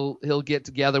he'll get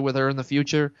together with her in the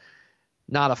future.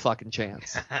 Not a fucking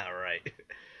chance. Right.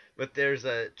 But there's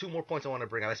two more points I want to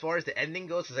bring up. As far as the ending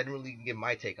goes, because I didn't really give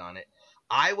my take on it,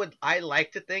 I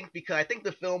like to think, because I think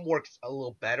the film works a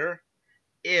little better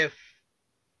if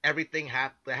everything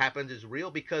that happens is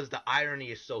real, because the irony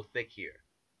is so thick here.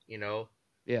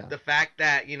 Yeah. The fact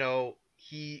that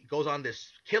he goes on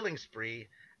this killing spree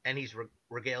and he's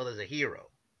regaled as a hero.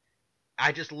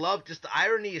 I just love the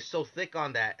irony is so thick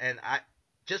on that, and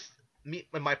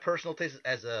my personal taste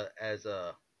as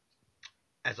a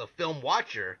film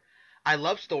watcher, I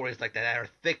love stories like that are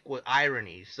thick with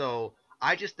irony. So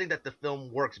I just think that the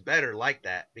film works better like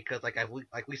that, because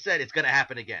like we said, it's gonna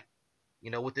happen again.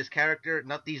 With this character,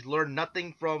 he's learned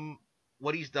nothing from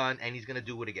what he's done, and he's gonna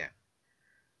do it again.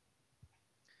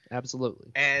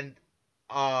 Absolutely. And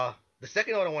the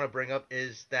second one I want to bring up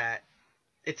is that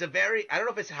it's a very, I don't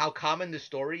know if it's how common the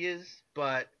story is,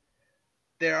 but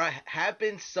have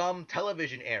been some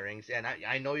television airings, and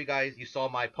I know you saw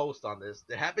my post on this.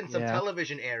 There have been some Yeah.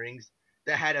 television airings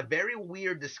that had a very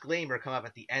weird disclaimer come up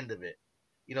at the end of it.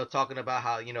 Talking about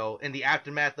how, in the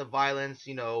aftermath of violence,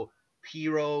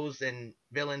 heroes and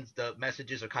villains, the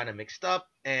messages are kind of mixed up,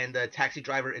 and the taxi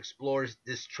driver explores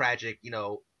this tragic,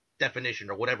 definition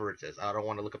or whatever it says. I don't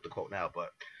want to look up the quote now, but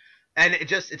and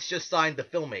it's just signed the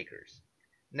filmmakers.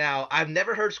 Now, I've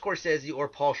never heard Scorsese or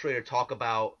Paul Schrader talk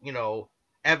about,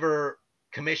 ever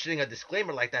commissioning a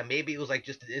disclaimer like that. Maybe it was like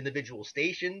just the individual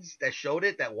stations that showed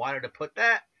it that wanted to put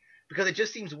that, because it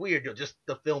just seems weird, just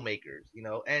the filmmakers,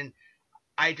 and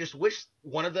I just wish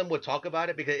one of them would talk about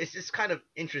it, because it's just kind of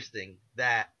interesting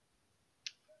that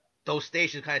those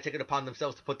stations kind of take it upon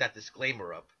themselves to put that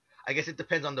disclaimer up. I guess it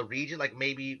depends on the region, like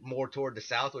maybe more toward the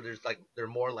south where they're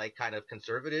more like kind of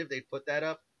conservative, they put that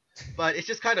up. But it's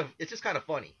just kind of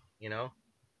funny, It is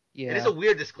Yeah. a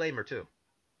weird disclaimer too.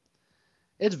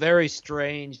 It's very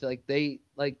strange.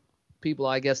 People,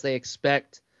 I guess they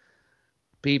expect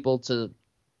people to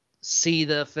see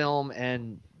the film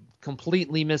and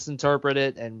completely misinterpret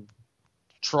it and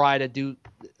try to do.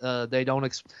 They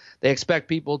expect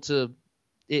people to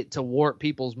warp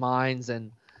people's minds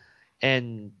and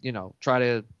try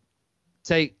to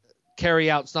carry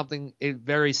out something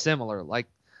very similar. Like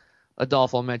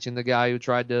Adolfo mentioned, the guy who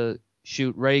tried to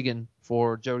shoot Reagan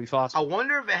for Jodie Foster. I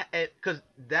wonder if because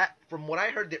that, from what I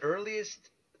heard, the earliest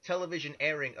television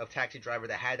airing of Taxi Driver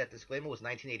that had that disclaimer was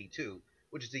 1982,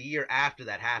 which is the year after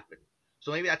that happened.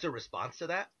 So maybe that's a response to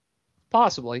that.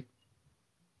 Possibly. It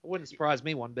wouldn't surprise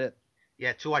me one bit.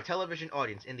 Yeah, to our television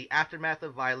audience, in the aftermath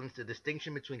of violence, the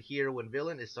distinction between hero and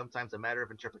villain is sometimes a matter of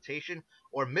interpretation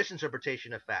or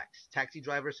misinterpretation of facts. Taxi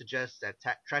Driver suggests that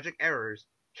tragic errors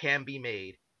can be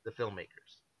made, the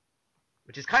filmmakers.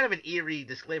 Which is kind of an eerie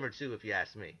disclaimer too, if you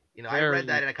ask me. I read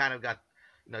that and I kind of got,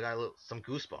 some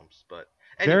goosebumps. But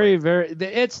anyway, very.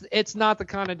 It's not the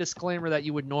kind of disclaimer that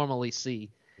you would normally see.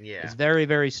 Yeah. It's very,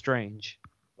 very strange.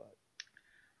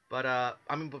 But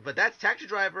that's Taxi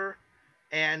Driver,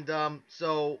 and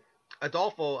so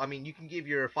Adolfo, you can give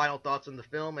your final thoughts on the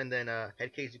film, and then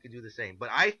Headcase, you can do the same. But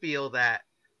I feel that,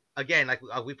 again, like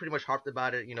we pretty much harped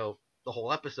about it, the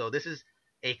whole episode. This is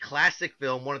a classic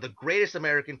film, one of the greatest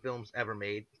American films ever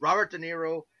made. Robert De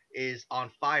Niro is on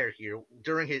fire here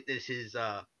during his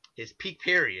peak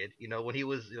period, when he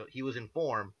was in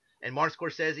form, and Martin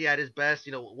Scorsese at his best.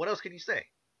 What else can you say?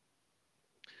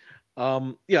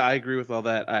 Yeah, I agree with all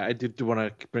that. I did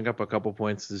want to bring up a couple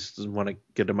points. Just want to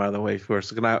get them out of the way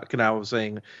first. I was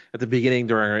saying at the beginning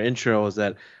during our intro is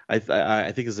that I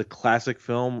think it's a classic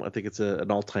film. I think it's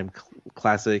an all-time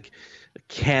classic,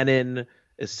 canon,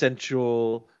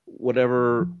 essential,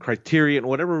 whatever criterion,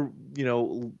 whatever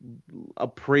a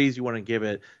praise you want to give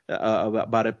it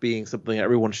about it being something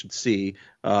everyone should see.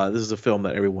 This is a film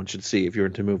that everyone should see if you're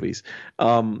into movies.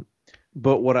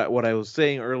 But what I was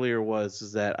saying earlier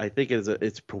is that I think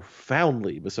it's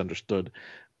profoundly misunderstood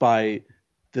by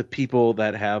the people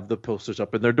that have the posters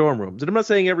up in their dorm rooms. And I'm not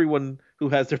saying everyone who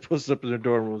has their posters up in their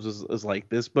dorm rooms is like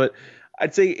this, but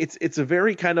I'd say it's a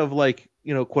very kind of like,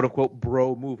 quote unquote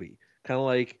bro movie. Kind of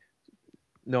like,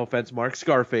 no offense, Mark,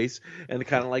 Scarface, and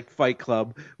kind of like Fight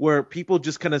Club, where people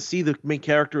just kind of see the main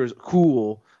character as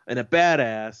cool and a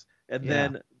badass, and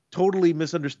then totally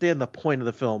misunderstand the point of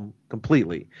the film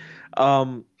completely.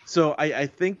 So I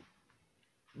think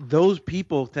those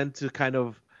people tend to kind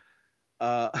of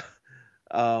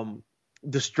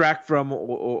distract from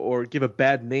or give a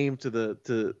bad name to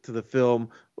the film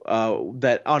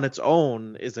that on its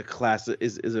own is a classic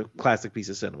piece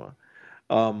of cinema.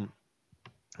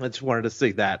 I just wanted to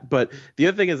say that. But the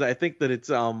other thing is, I think that it's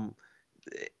kind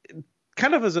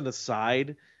of as an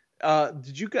aside. Have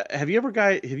you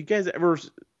guys ever?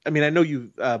 I mean, I know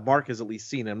Mark has at least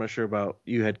seen it. I'm not sure about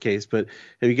you, Headcase, but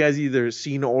have you guys either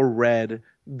seen or read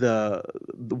the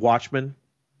Watchmen?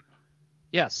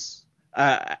 Yes.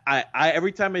 I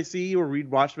every time I see or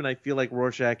read Watchmen, I feel like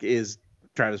Rorschach is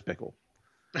Travis Bickle.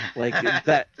 Like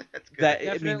that. That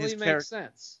definitely makes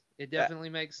sense. It definitely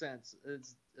makes sense.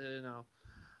 It's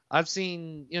I've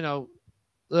seen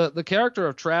the character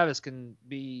of Travis can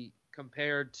be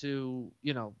compared to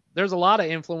there's a lot of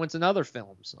influence in other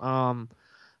films.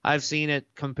 I've seen it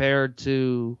compared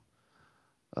to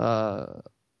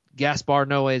Gaspar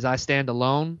Noé's I Stand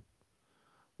Alone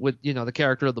with the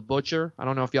character of the Butcher. I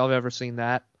don't know if y'all have ever seen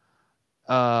that.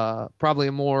 Probably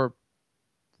a more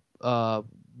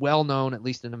well known, at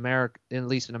least in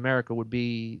America, would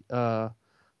be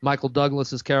Michael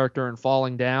Douglas's character in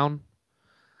Falling Down.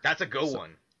 That's a good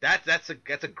one. That's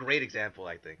a great example,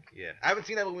 I think. Yeah, I haven't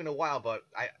seen that movie in a while, but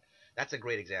that's a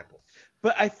great example.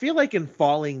 But I feel like in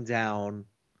Falling Down,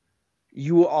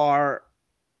 you are.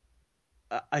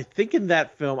 I think in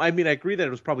that film, I mean, I agree that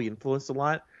it was probably influenced a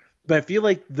lot, but I feel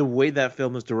like the way that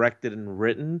film is directed and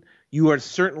written, you are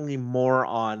certainly more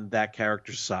on that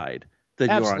character's side than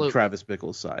you are on Absolutely. Travis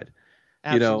Bickle's side.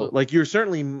 Absolutely. Like you're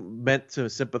certainly meant to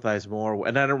sympathize more.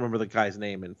 And I don't remember the guy's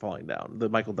name in Falling Down, the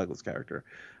Michael Douglas character,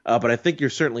 but I think you're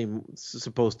certainly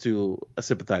supposed to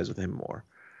sympathize with him more.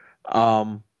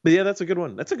 But yeah, that's a good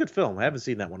one. That's a good film. I haven't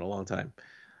seen that one in a long time.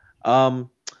 Um,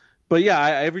 but yeah,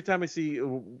 every time I see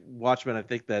Watchmen, I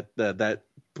think that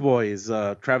boy is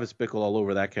Travis Bickle all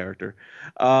over that character.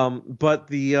 But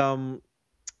the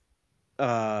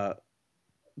uh,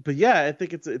 but yeah, I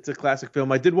think it's a classic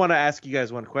film. I did want to ask you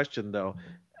guys one question though.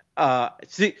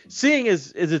 Seeing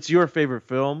as it's your favorite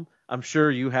film, I'm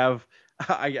sure you have.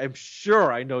 I'm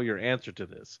sure I know your answer to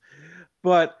this.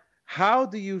 But how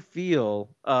do you feel,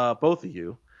 both of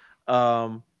you,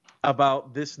 um,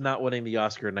 about this not winning the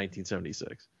Oscar in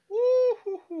 1976?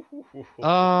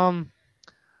 Um,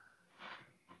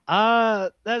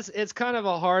 it's kind of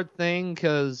a hard thing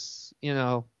because,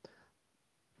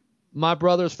 my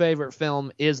brother's favorite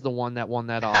film is the one that won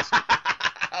that Oscar.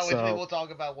 Which we will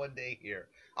talk about one day here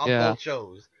on Yeah. both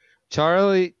shows.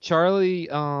 Charlie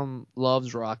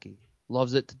loves Rocky.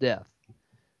 Loves it to death.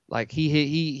 Like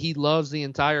he loves the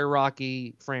entire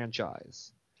Rocky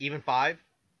franchise. Even 5?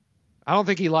 I don't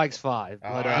think he likes 5,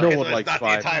 but No one likes not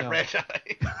 5. the entire franchise.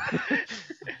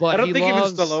 but I don't he think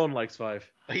loves, even Stallone likes 5.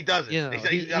 He doesn't.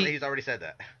 He's Already said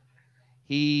that.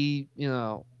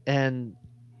 And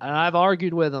I've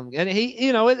argued with him, and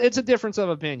it's a difference of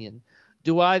opinion.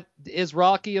 Is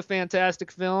Rocky a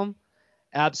fantastic film?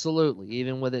 Absolutely,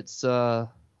 even with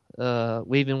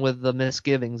even with the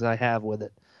misgivings I have with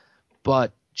it.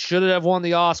 But should it have won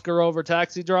the Oscar over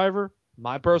Taxi Driver?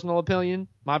 My personal opinion,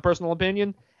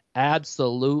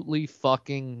 absolutely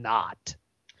fucking not.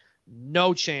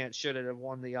 No chance should it have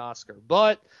won the Oscar.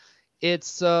 But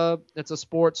it's a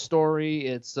sports story.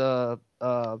 It's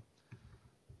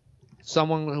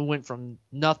someone who went from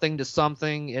nothing to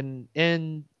something,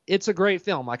 and it's a great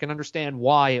film. I can understand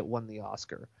why it won the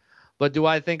Oscar. But do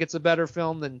I think it's a better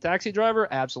film than Taxi Driver?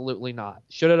 Absolutely not.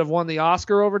 Should it have won the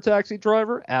Oscar over Taxi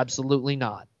Driver? Absolutely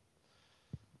not.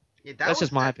 Yeah, that's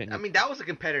just my opinion. I mean, that was a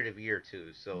competitive year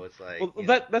too, so it's like.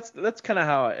 Well, that's kind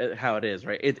of how it is,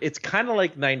 right? It's kind of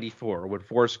like '94 when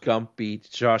Forrest Gump beat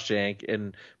Shawshank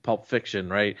in Pulp Fiction,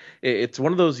 right? It's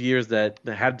one of those years that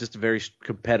had just a very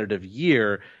competitive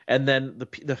year, and then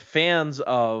the fans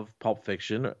of Pulp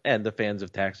Fiction and the fans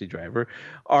of Taxi Driver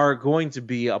are going to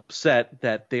be upset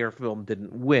that their film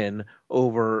didn't win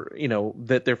over,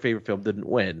 that their favorite film didn't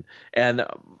win, and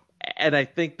I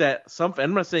think that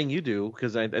I'm not saying you do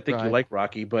because I think Right. you like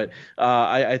Rocky, but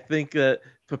I think that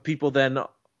for people then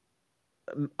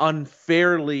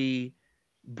unfairly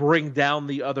bring down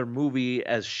the other movie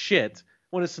as shit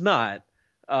when it's not,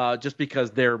 just because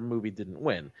their movie didn't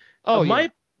win. Oh, yeah.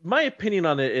 My opinion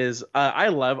on it is I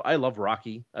love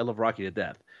Rocky. I love Rocky to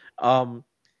death.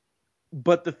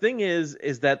 But the thing is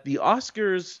that the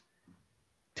Oscars,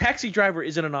 Taxi Driver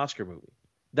isn't an Oscar movie.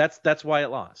 That's why it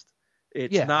lost.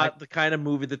 It's not the kind of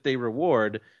movie that they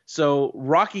reward. So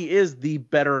Rocky is the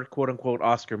better quote unquote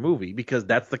Oscar movie because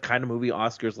that's the kind of movie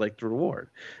Oscars like to reward.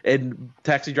 And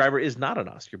Taxi Driver is not an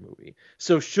Oscar movie.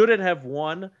 So should it have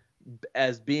won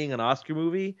as being an Oscar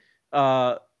movie?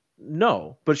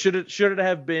 No. But should it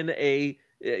have been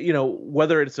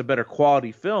whether it's a better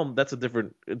quality film, that's a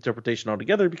different interpretation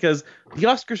altogether because the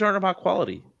Oscars aren't about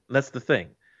quality. That's the thing.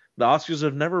 The Oscars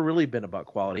have never really been about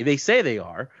quality. They say they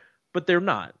are, but they're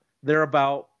not. They're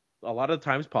about a lot of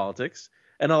times politics,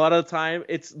 and a lot of the time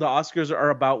the Oscars are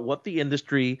about what the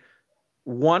industry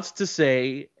wants to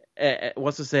say.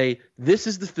 This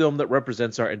is the film that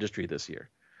represents our industry this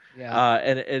year. Yeah.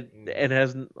 And it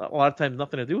has a lot of times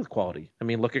nothing to do with quality. I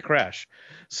mean, look at Crash.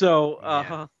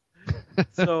 So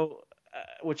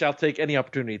which I'll take any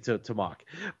opportunity to mock.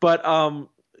 But I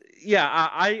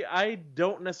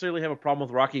don't necessarily have a problem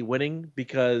with Rocky winning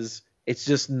because it's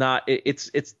just not. It's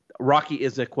Rocky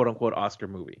is a quote unquote Oscar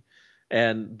movie,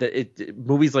 and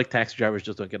movies like Taxi Drivers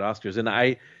just don't get Oscars. And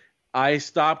I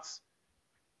stopped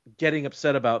getting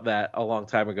upset about that a long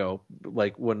time ago,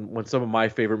 like when some of my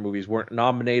favorite movies weren't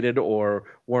nominated or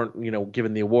weren't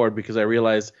given the award because I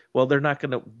realized, well,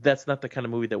 that's not the kind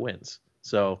of movie that wins.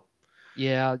 So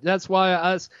yeah, that's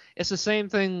why it's the same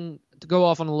thing. To go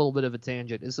off on a little bit of a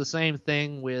tangent, it's the same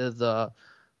thing with the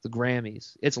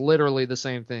Grammys. It's literally the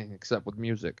same thing except with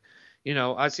music.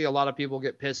 I see a lot of people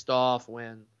get pissed off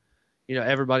when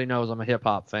everybody knows I'm a hip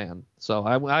hop fan. So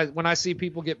when I see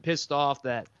people get pissed off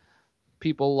that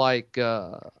people like,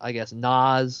 I guess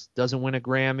Nas doesn't win a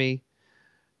Grammy,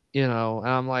 and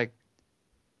I'm like,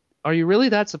 are you really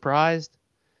that surprised?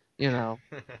 I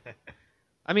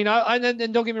mean,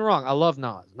 and don't get me wrong, I love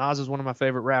Nas. Nas is one of my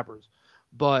favorite rappers,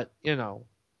 but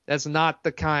that's not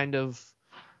the kind of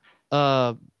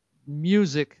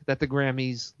music that the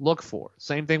Grammys look for.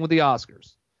 Same thing with the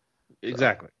Oscars.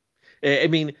 Exactly. I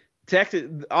mean,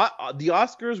 the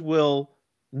Oscars will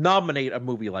nominate a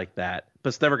movie like that, but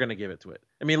it's never going to give it to it.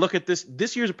 I mean, look at this.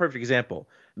 This year's a perfect example.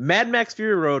 Mad Max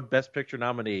Fury Road, Best Picture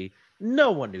nominee.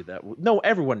 No one knew that. No,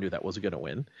 everyone knew that was going to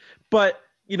win. But,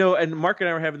 and Mark and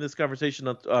I were having this conversation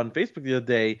on Facebook the other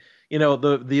day.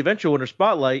 The eventual winner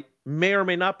spotlight may or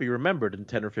may not be remembered in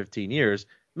 10 or 15 years.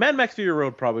 Mad Max Fury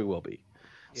Road probably will be.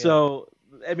 Yeah. So,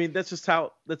 I mean, that's just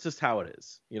how it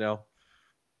is,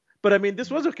 But I mean,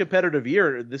 this was a competitive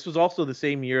year. This was also the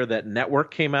same year that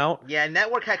Network came out. Yeah,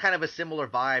 Network had kind of a similar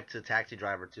vibe to Taxi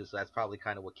Driver too, so that's probably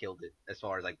kind of what killed it as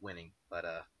far as like winning. But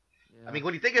yeah. I mean,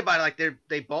 when you think about it, like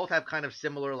they both have kind of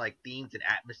similar like themes and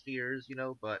atmospheres,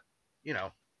 But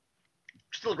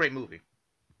still a great movie.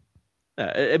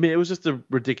 I mean, it was just a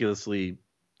ridiculously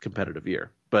competitive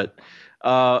year. But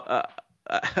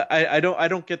I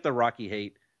don't get the Rocky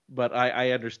hate, but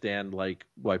I understand like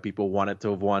why people want it to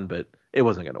have won, but it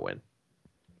wasn't going to win.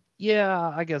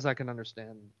 Yeah, I guess I can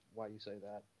understand why you say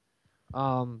that.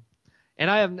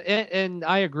 And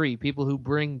I agree. People who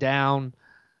bring down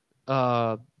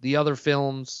the other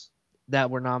films that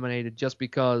were nominated just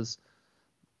because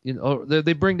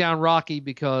they bring down Rocky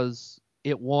because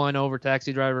it won over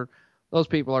Taxi Driver. Those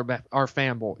people are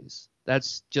fanboys.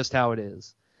 That's just how it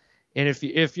is. And if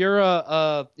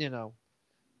you're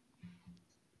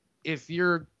if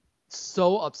you're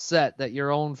so upset that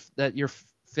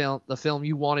the film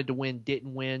you wanted to win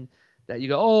didn't win, that you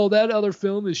go, oh, that other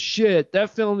film is shit.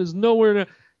 That film is nowhere near.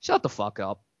 Shut the fuck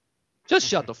up. Just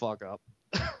shut the fuck up.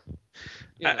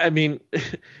 I mean,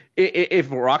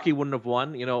 if Rocky wouldn't have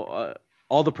won,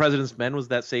 All the President's Men was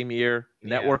that same year.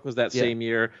 Network was that same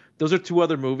year. Those are two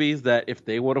other movies that if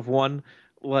they would have won,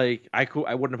 like I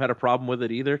wouldn't have had a problem with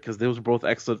it either, because those were both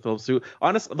excellent films too.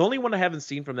 Honestly, the only one I haven't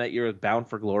seen from that year is Bound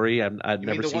for Glory. I've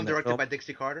never seen the one that directed film. by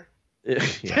Dixie Carter.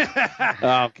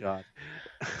 Oh God.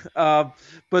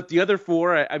 But the other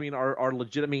four, I mean, are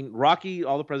legit. I mean, Rocky,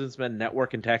 All the President's Men,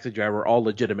 Network, and Taxi Driver are all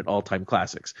legitimate all-time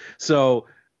classics. So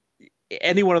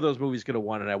any one of those movies could have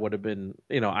won, and I would have been,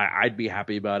 I'd be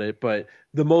happy about it. But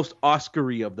the most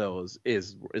Oscar-y of those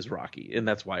is Rocky, and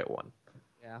that's why it won.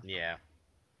 Yeah.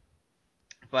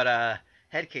 But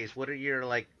Headcase, what are your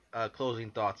closing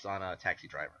thoughts on Taxi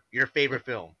Driver? Your favorite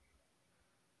film?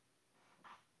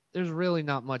 There's really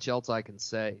not much else I can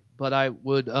say, but I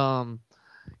would,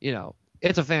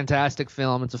 it's a fantastic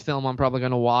film. It's a film I'm probably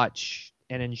going to watch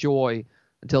and enjoy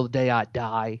until the day I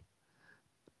die.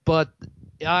 But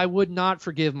I would not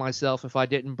forgive myself if I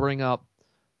didn't bring up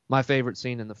my favorite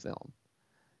scene in the film.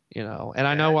 And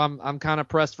I know I'm kind of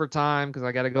pressed for time because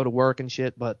I got to go to work and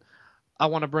shit, but I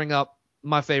want to bring up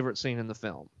my favorite scene in the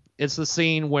film. It's the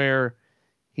scene where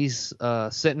he's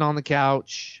sitting on the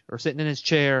couch or sitting in his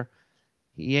chair.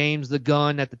 He aims the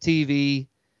gun at the TV,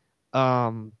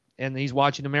 and he's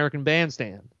watching American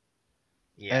Bandstand.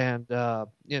 Yeah. And, Oh,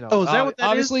 is that what that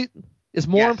obviously, is? it's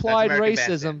more Yes, implied that's American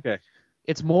racism. Bandstand. Okay.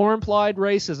 It's more implied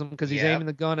racism because he's Yep. aiming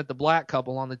the gun at the black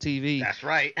couple on the TV. That's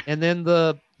right. And then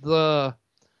the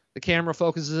camera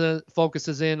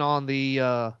focuses in on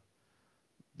the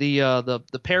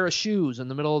pair of shoes in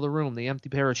the middle of the room, the empty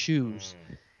pair of shoes.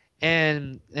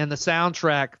 And the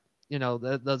soundtrack,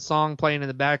 the song playing in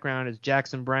the background is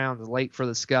Jackson Brown's "Late for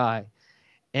the Sky,"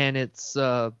 and it's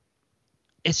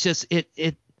just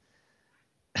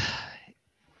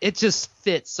it just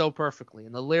fits so perfectly.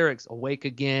 And the lyrics, "Awake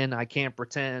again, I can't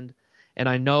pretend, and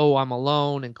I know I'm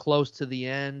alone and close to the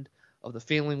end of the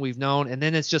feeling we've known." And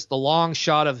then it's just the long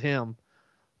shot of him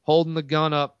holding the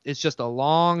gun up. It's just a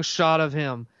long shot of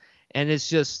him, and it's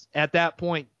just at that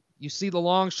point you see the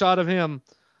long shot of him.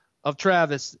 Of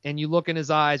Travis, and you look in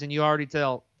his eyes, and you already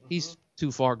tell he's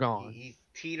too far gone. He's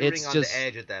teetering on the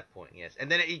edge at that point, yes. And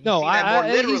then you see no, that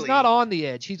more literally. He's not on the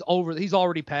edge. He's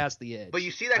already past the edge. But you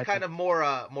see that kind of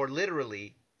more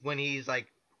literally when he's like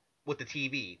with the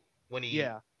TV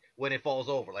when it falls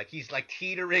over, like he's like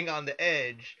teetering on the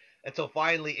edge until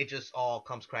finally it just all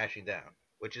comes crashing down,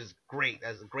 which is great.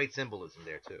 There's a great symbolism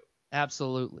there too.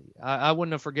 Absolutely. I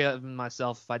wouldn't have forgiven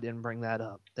myself if I didn't bring that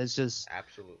up. It's just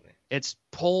absolutely. It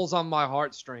pulls on my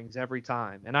heartstrings every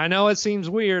time. And I know it seems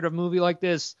weird. A movie like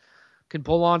this can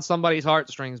pull on somebody's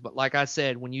heartstrings, but like I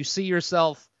said, when you see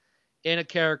yourself in a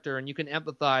character and you can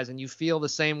empathize and you feel the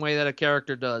same way that a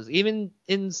character does, even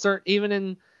in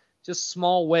just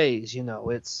small ways,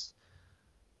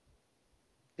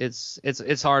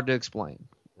 it's hard to explain.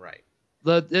 Right.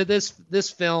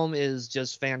 This film is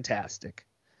just fantastic.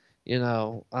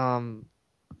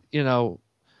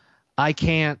 I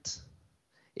can't.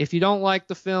 If you don't like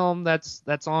the film,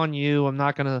 that's on you. I'm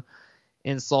not gonna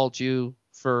insult you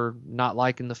for not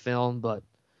liking the film, but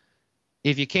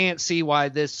if you can't see why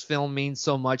this film means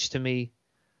so much to me,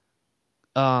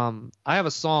 I have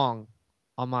a song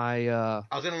on my. I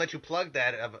was gonna let you plug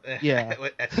that Yeah.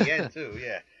 at the end too.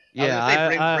 Yeah. Yeah. I was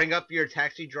gonna say bring up your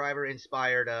Taxi Driver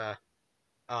inspired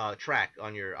track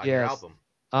on your Yes. album.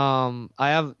 I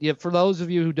have, for those of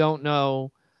you who don't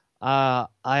know, I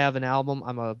have an album.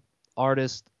 I'm a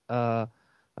artist, a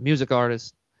music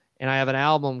artist, and I have an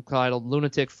album titled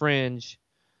Lunatic Fringe,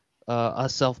 a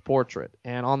self-portrait.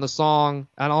 And on the song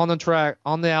and on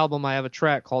the album, I have a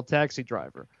track called Taxi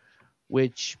Driver,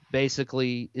 which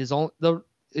basically is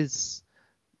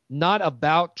not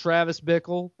about Travis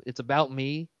Bickle. It's about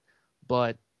me,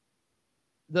 but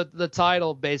the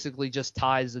title basically just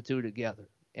ties the two together.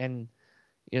 And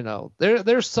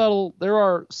there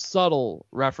are subtle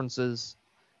references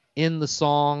in the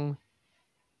song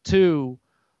to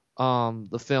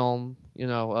the film.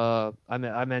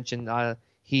 I mentioned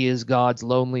he is God's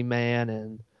lonely man,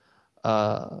 and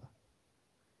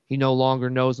he no longer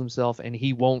knows himself, and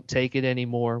he won't take it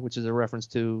anymore, which is a reference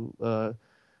to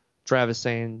Travis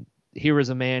saying, "Here is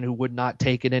a man who would not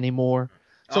take it anymore."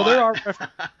 So there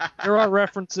are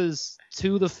references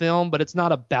to the film, but it's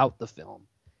not about the film.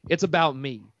 It's about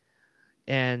me.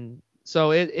 And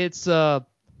so it's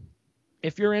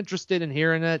if you're interested in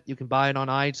hearing it, you can buy it on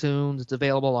iTunes. It's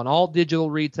available on all digital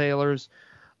retailers.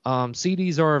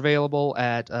 CDs are available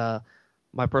at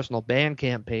my personal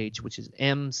Bandcamp page, which is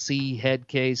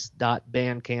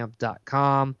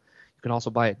mcheadcase.bandcamp.com. You can also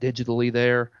buy it digitally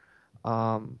there.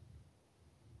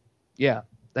 Yeah,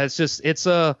 that's just it's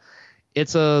not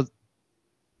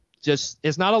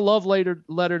a love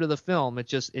letter to the film.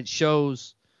 It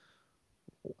shows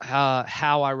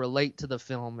how I relate to the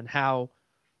film and how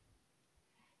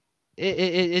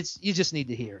it's you just need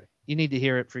to hear it. You need to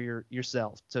hear it for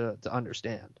yourself to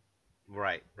understand.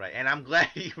 Right. And I'm glad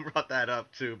you brought that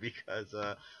up too, because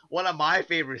one of my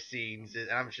favorite scenes, and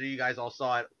I'm sure you guys all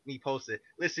saw it, me post it.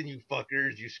 Listen, you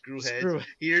fuckers, you screwheads.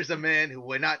 Here's a man who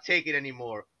would not take it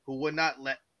anymore, who would not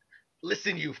let.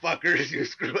 Listen, you fuckers, you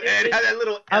screwhead.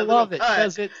 I love it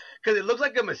because it looks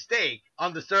like a mistake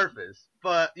on the surface,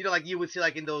 but like you would see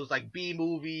like in those like B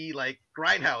movie like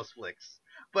grindhouse flicks.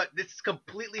 But this is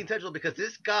completely intentional because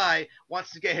this guy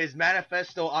wants to get his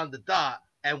manifesto on the dot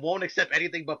and won't accept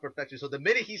anything but perfection. So the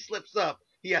minute he slips up,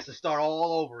 he has to start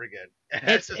all over again.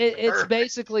 It's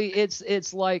basically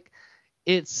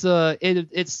it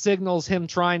signals him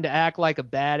trying to act like a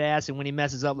badass, and when he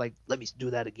messes up, like, let me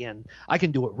do that again. I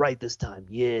can do it right this time.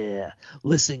 Yeah,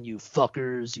 listen, you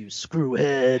fuckers, you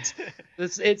screwheads.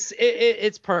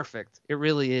 It's perfect. It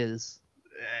really is.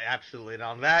 Absolutely. And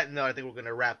on that note, I think we're going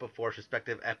to wrap up for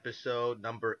respective episode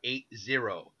number 80.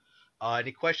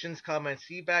 Any questions, comments,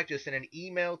 feedback, just send an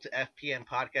email to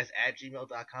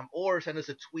fpmpodcast@gmail.com or send us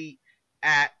a tweet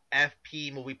at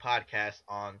fpmoviepodcast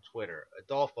on Twitter.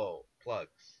 Adolfo,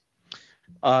 plugs.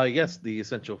 Yes, the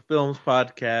Essential Films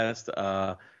podcast.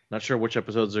 Not sure which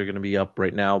episodes are going to be up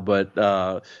right now,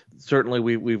 but certainly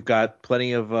we've got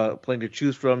plenty to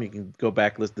choose from. You can go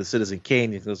back, listen to Citizen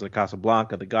Kane, you can listen to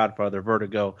Casablanca, The Godfather,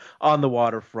 Vertigo, On the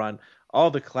Waterfront,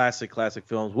 all the classic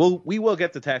films. We will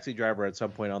get to Taxi Driver at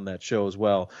some point on that show as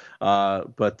well,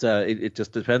 but it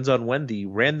just depends on when the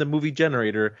random movie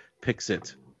generator picks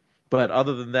it. But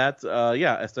other than that,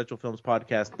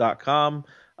 essentialfilmspodcast.com.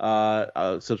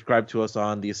 Subscribe to us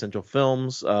on the Essential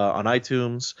Films on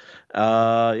iTunes.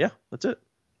 That's it.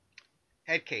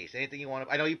 Headcase, anything you want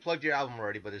to? I know you plugged your album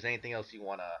already, but is there anything else you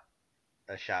want to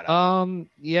shout out?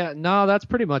 No, that's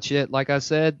pretty much it. Like I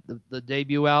said, the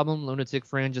debut album, Lunatic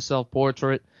Fringe, A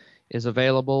Self-Portrait, is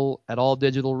available at all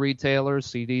digital retailers.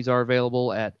 CDs are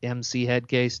available at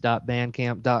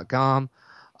mcheadcase.bandcamp.com.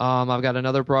 I've got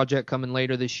another project coming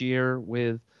later this year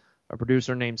with a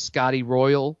producer named Scotty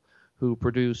Royal, who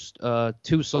produced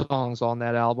 2 songs on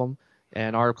that album.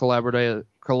 And our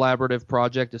collaborative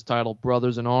project is titled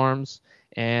Brothers in Arms,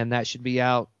 and that should be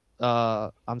out.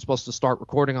 I'm supposed to start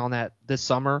recording on that this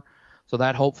summer, so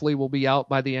that hopefully will be out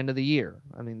by the end of the year.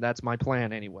 I mean, that's my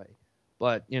plan anyway.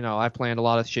 But, I've planned a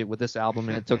lot of shit with this album,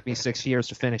 and it took me 6 years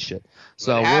to finish it.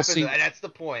 So we'll see. That's the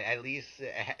point. At least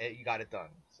you got it done.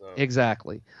 So.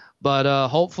 Exactly. But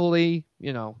hopefully,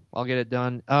 I'll get it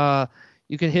done.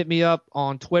 You can hit me up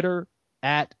on Twitter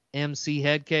at MC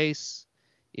Headcase.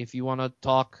 If you want to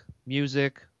talk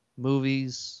music,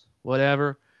 movies,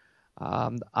 whatever.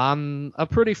 I'm a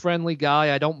pretty friendly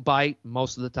guy. I don't bite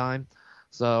most of the time.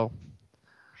 So.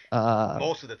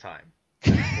 Most of the time.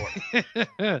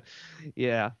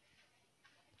 Yeah.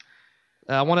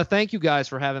 I want to thank you guys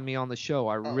for having me on the show.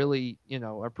 I really,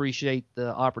 appreciate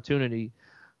the opportunity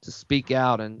to speak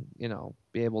out and,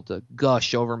 be able to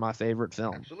gush over my favorite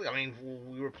film. Absolutely. I mean,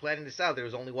 we were planning this out. There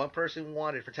was only one person we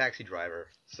wanted for Taxi Driver.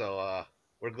 So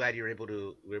we're glad you were able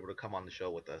to come on the show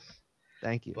with us.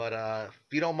 Thank you. But if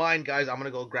you don't mind, guys, I'm going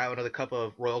to go grab another cup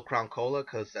of Royal Crown Cola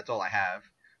because that's all I have.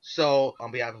 So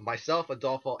on behalf of myself,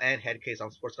 Adolfo, and Headcase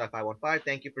on Sports Guy 515,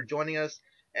 thank you for joining us.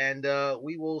 And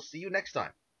we will see you next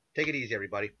time. Take it easy,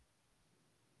 everybody.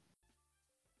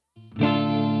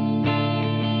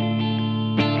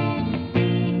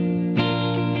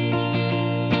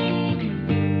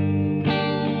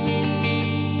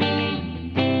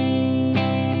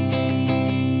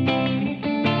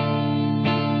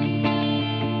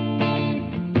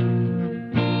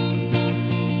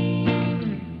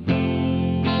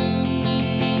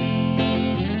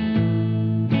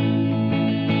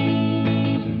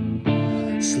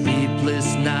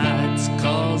 Sleepless nights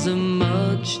causing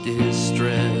much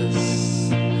distress.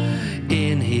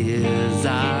 In his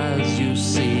eyes you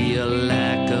see a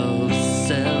lack of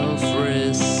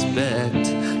self-respect.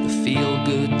 The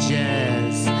feel-good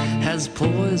jazz has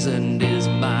poisoned his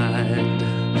mind,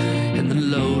 and the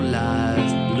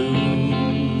low-life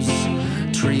blues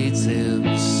treats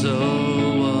him so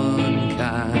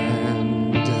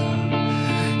unkind.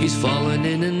 He's fallen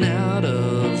in and out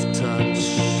of touch,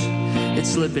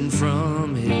 it's slipping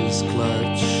from his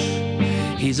clutch.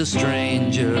 He's a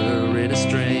stranger in a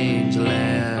strange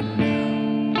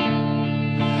land.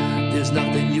 There's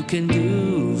nothing you can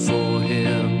do for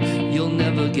him. You'll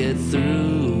never get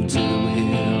through to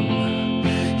him.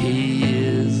 He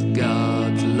is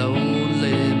God's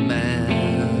lonely man.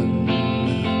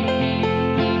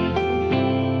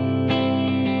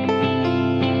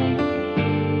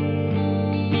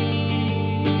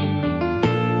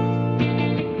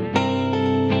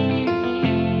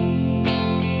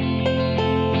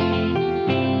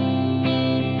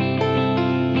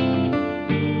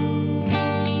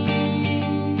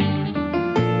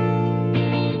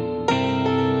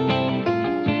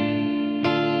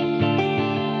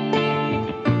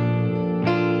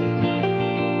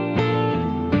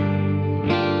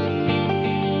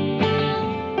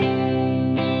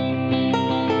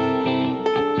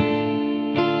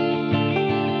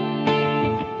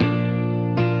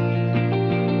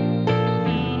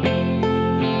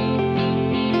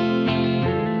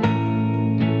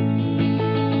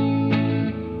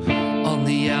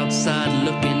 Outside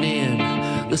looking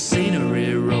in, the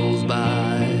scenery rolls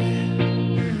by.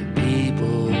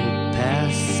 People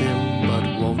pass him but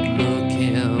won't look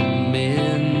him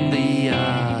in the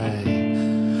eye.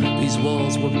 These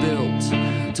walls were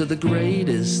built to the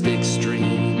greatest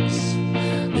extremes.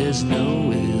 There's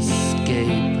no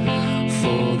escape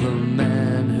for the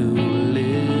man who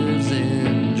lives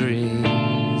in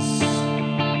dreams.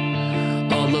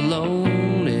 All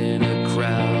alone in a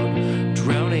crowd,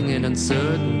 drowning in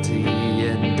uncertainty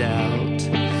and doubt.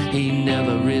 He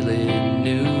never really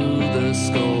knew the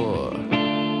score.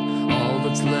 All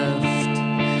that's left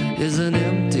is an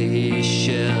empty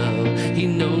shell. He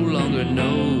no longer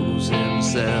knows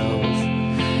himself,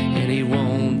 and he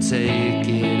won't take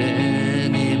it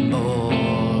anymore.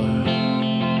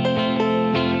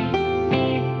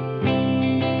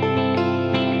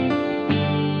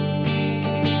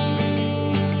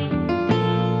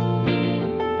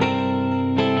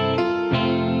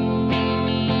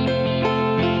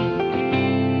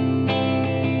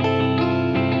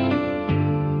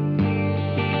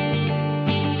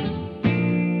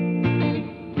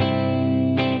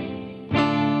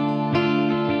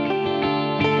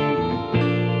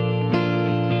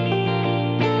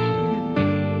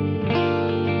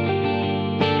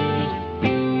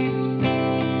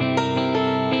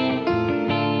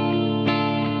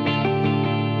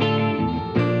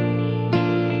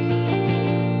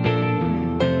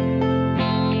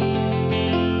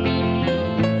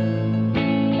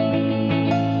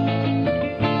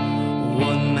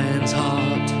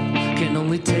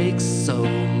 Takes so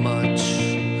much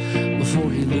before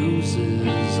he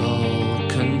loses all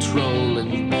control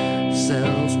and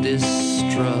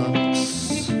self-destruct.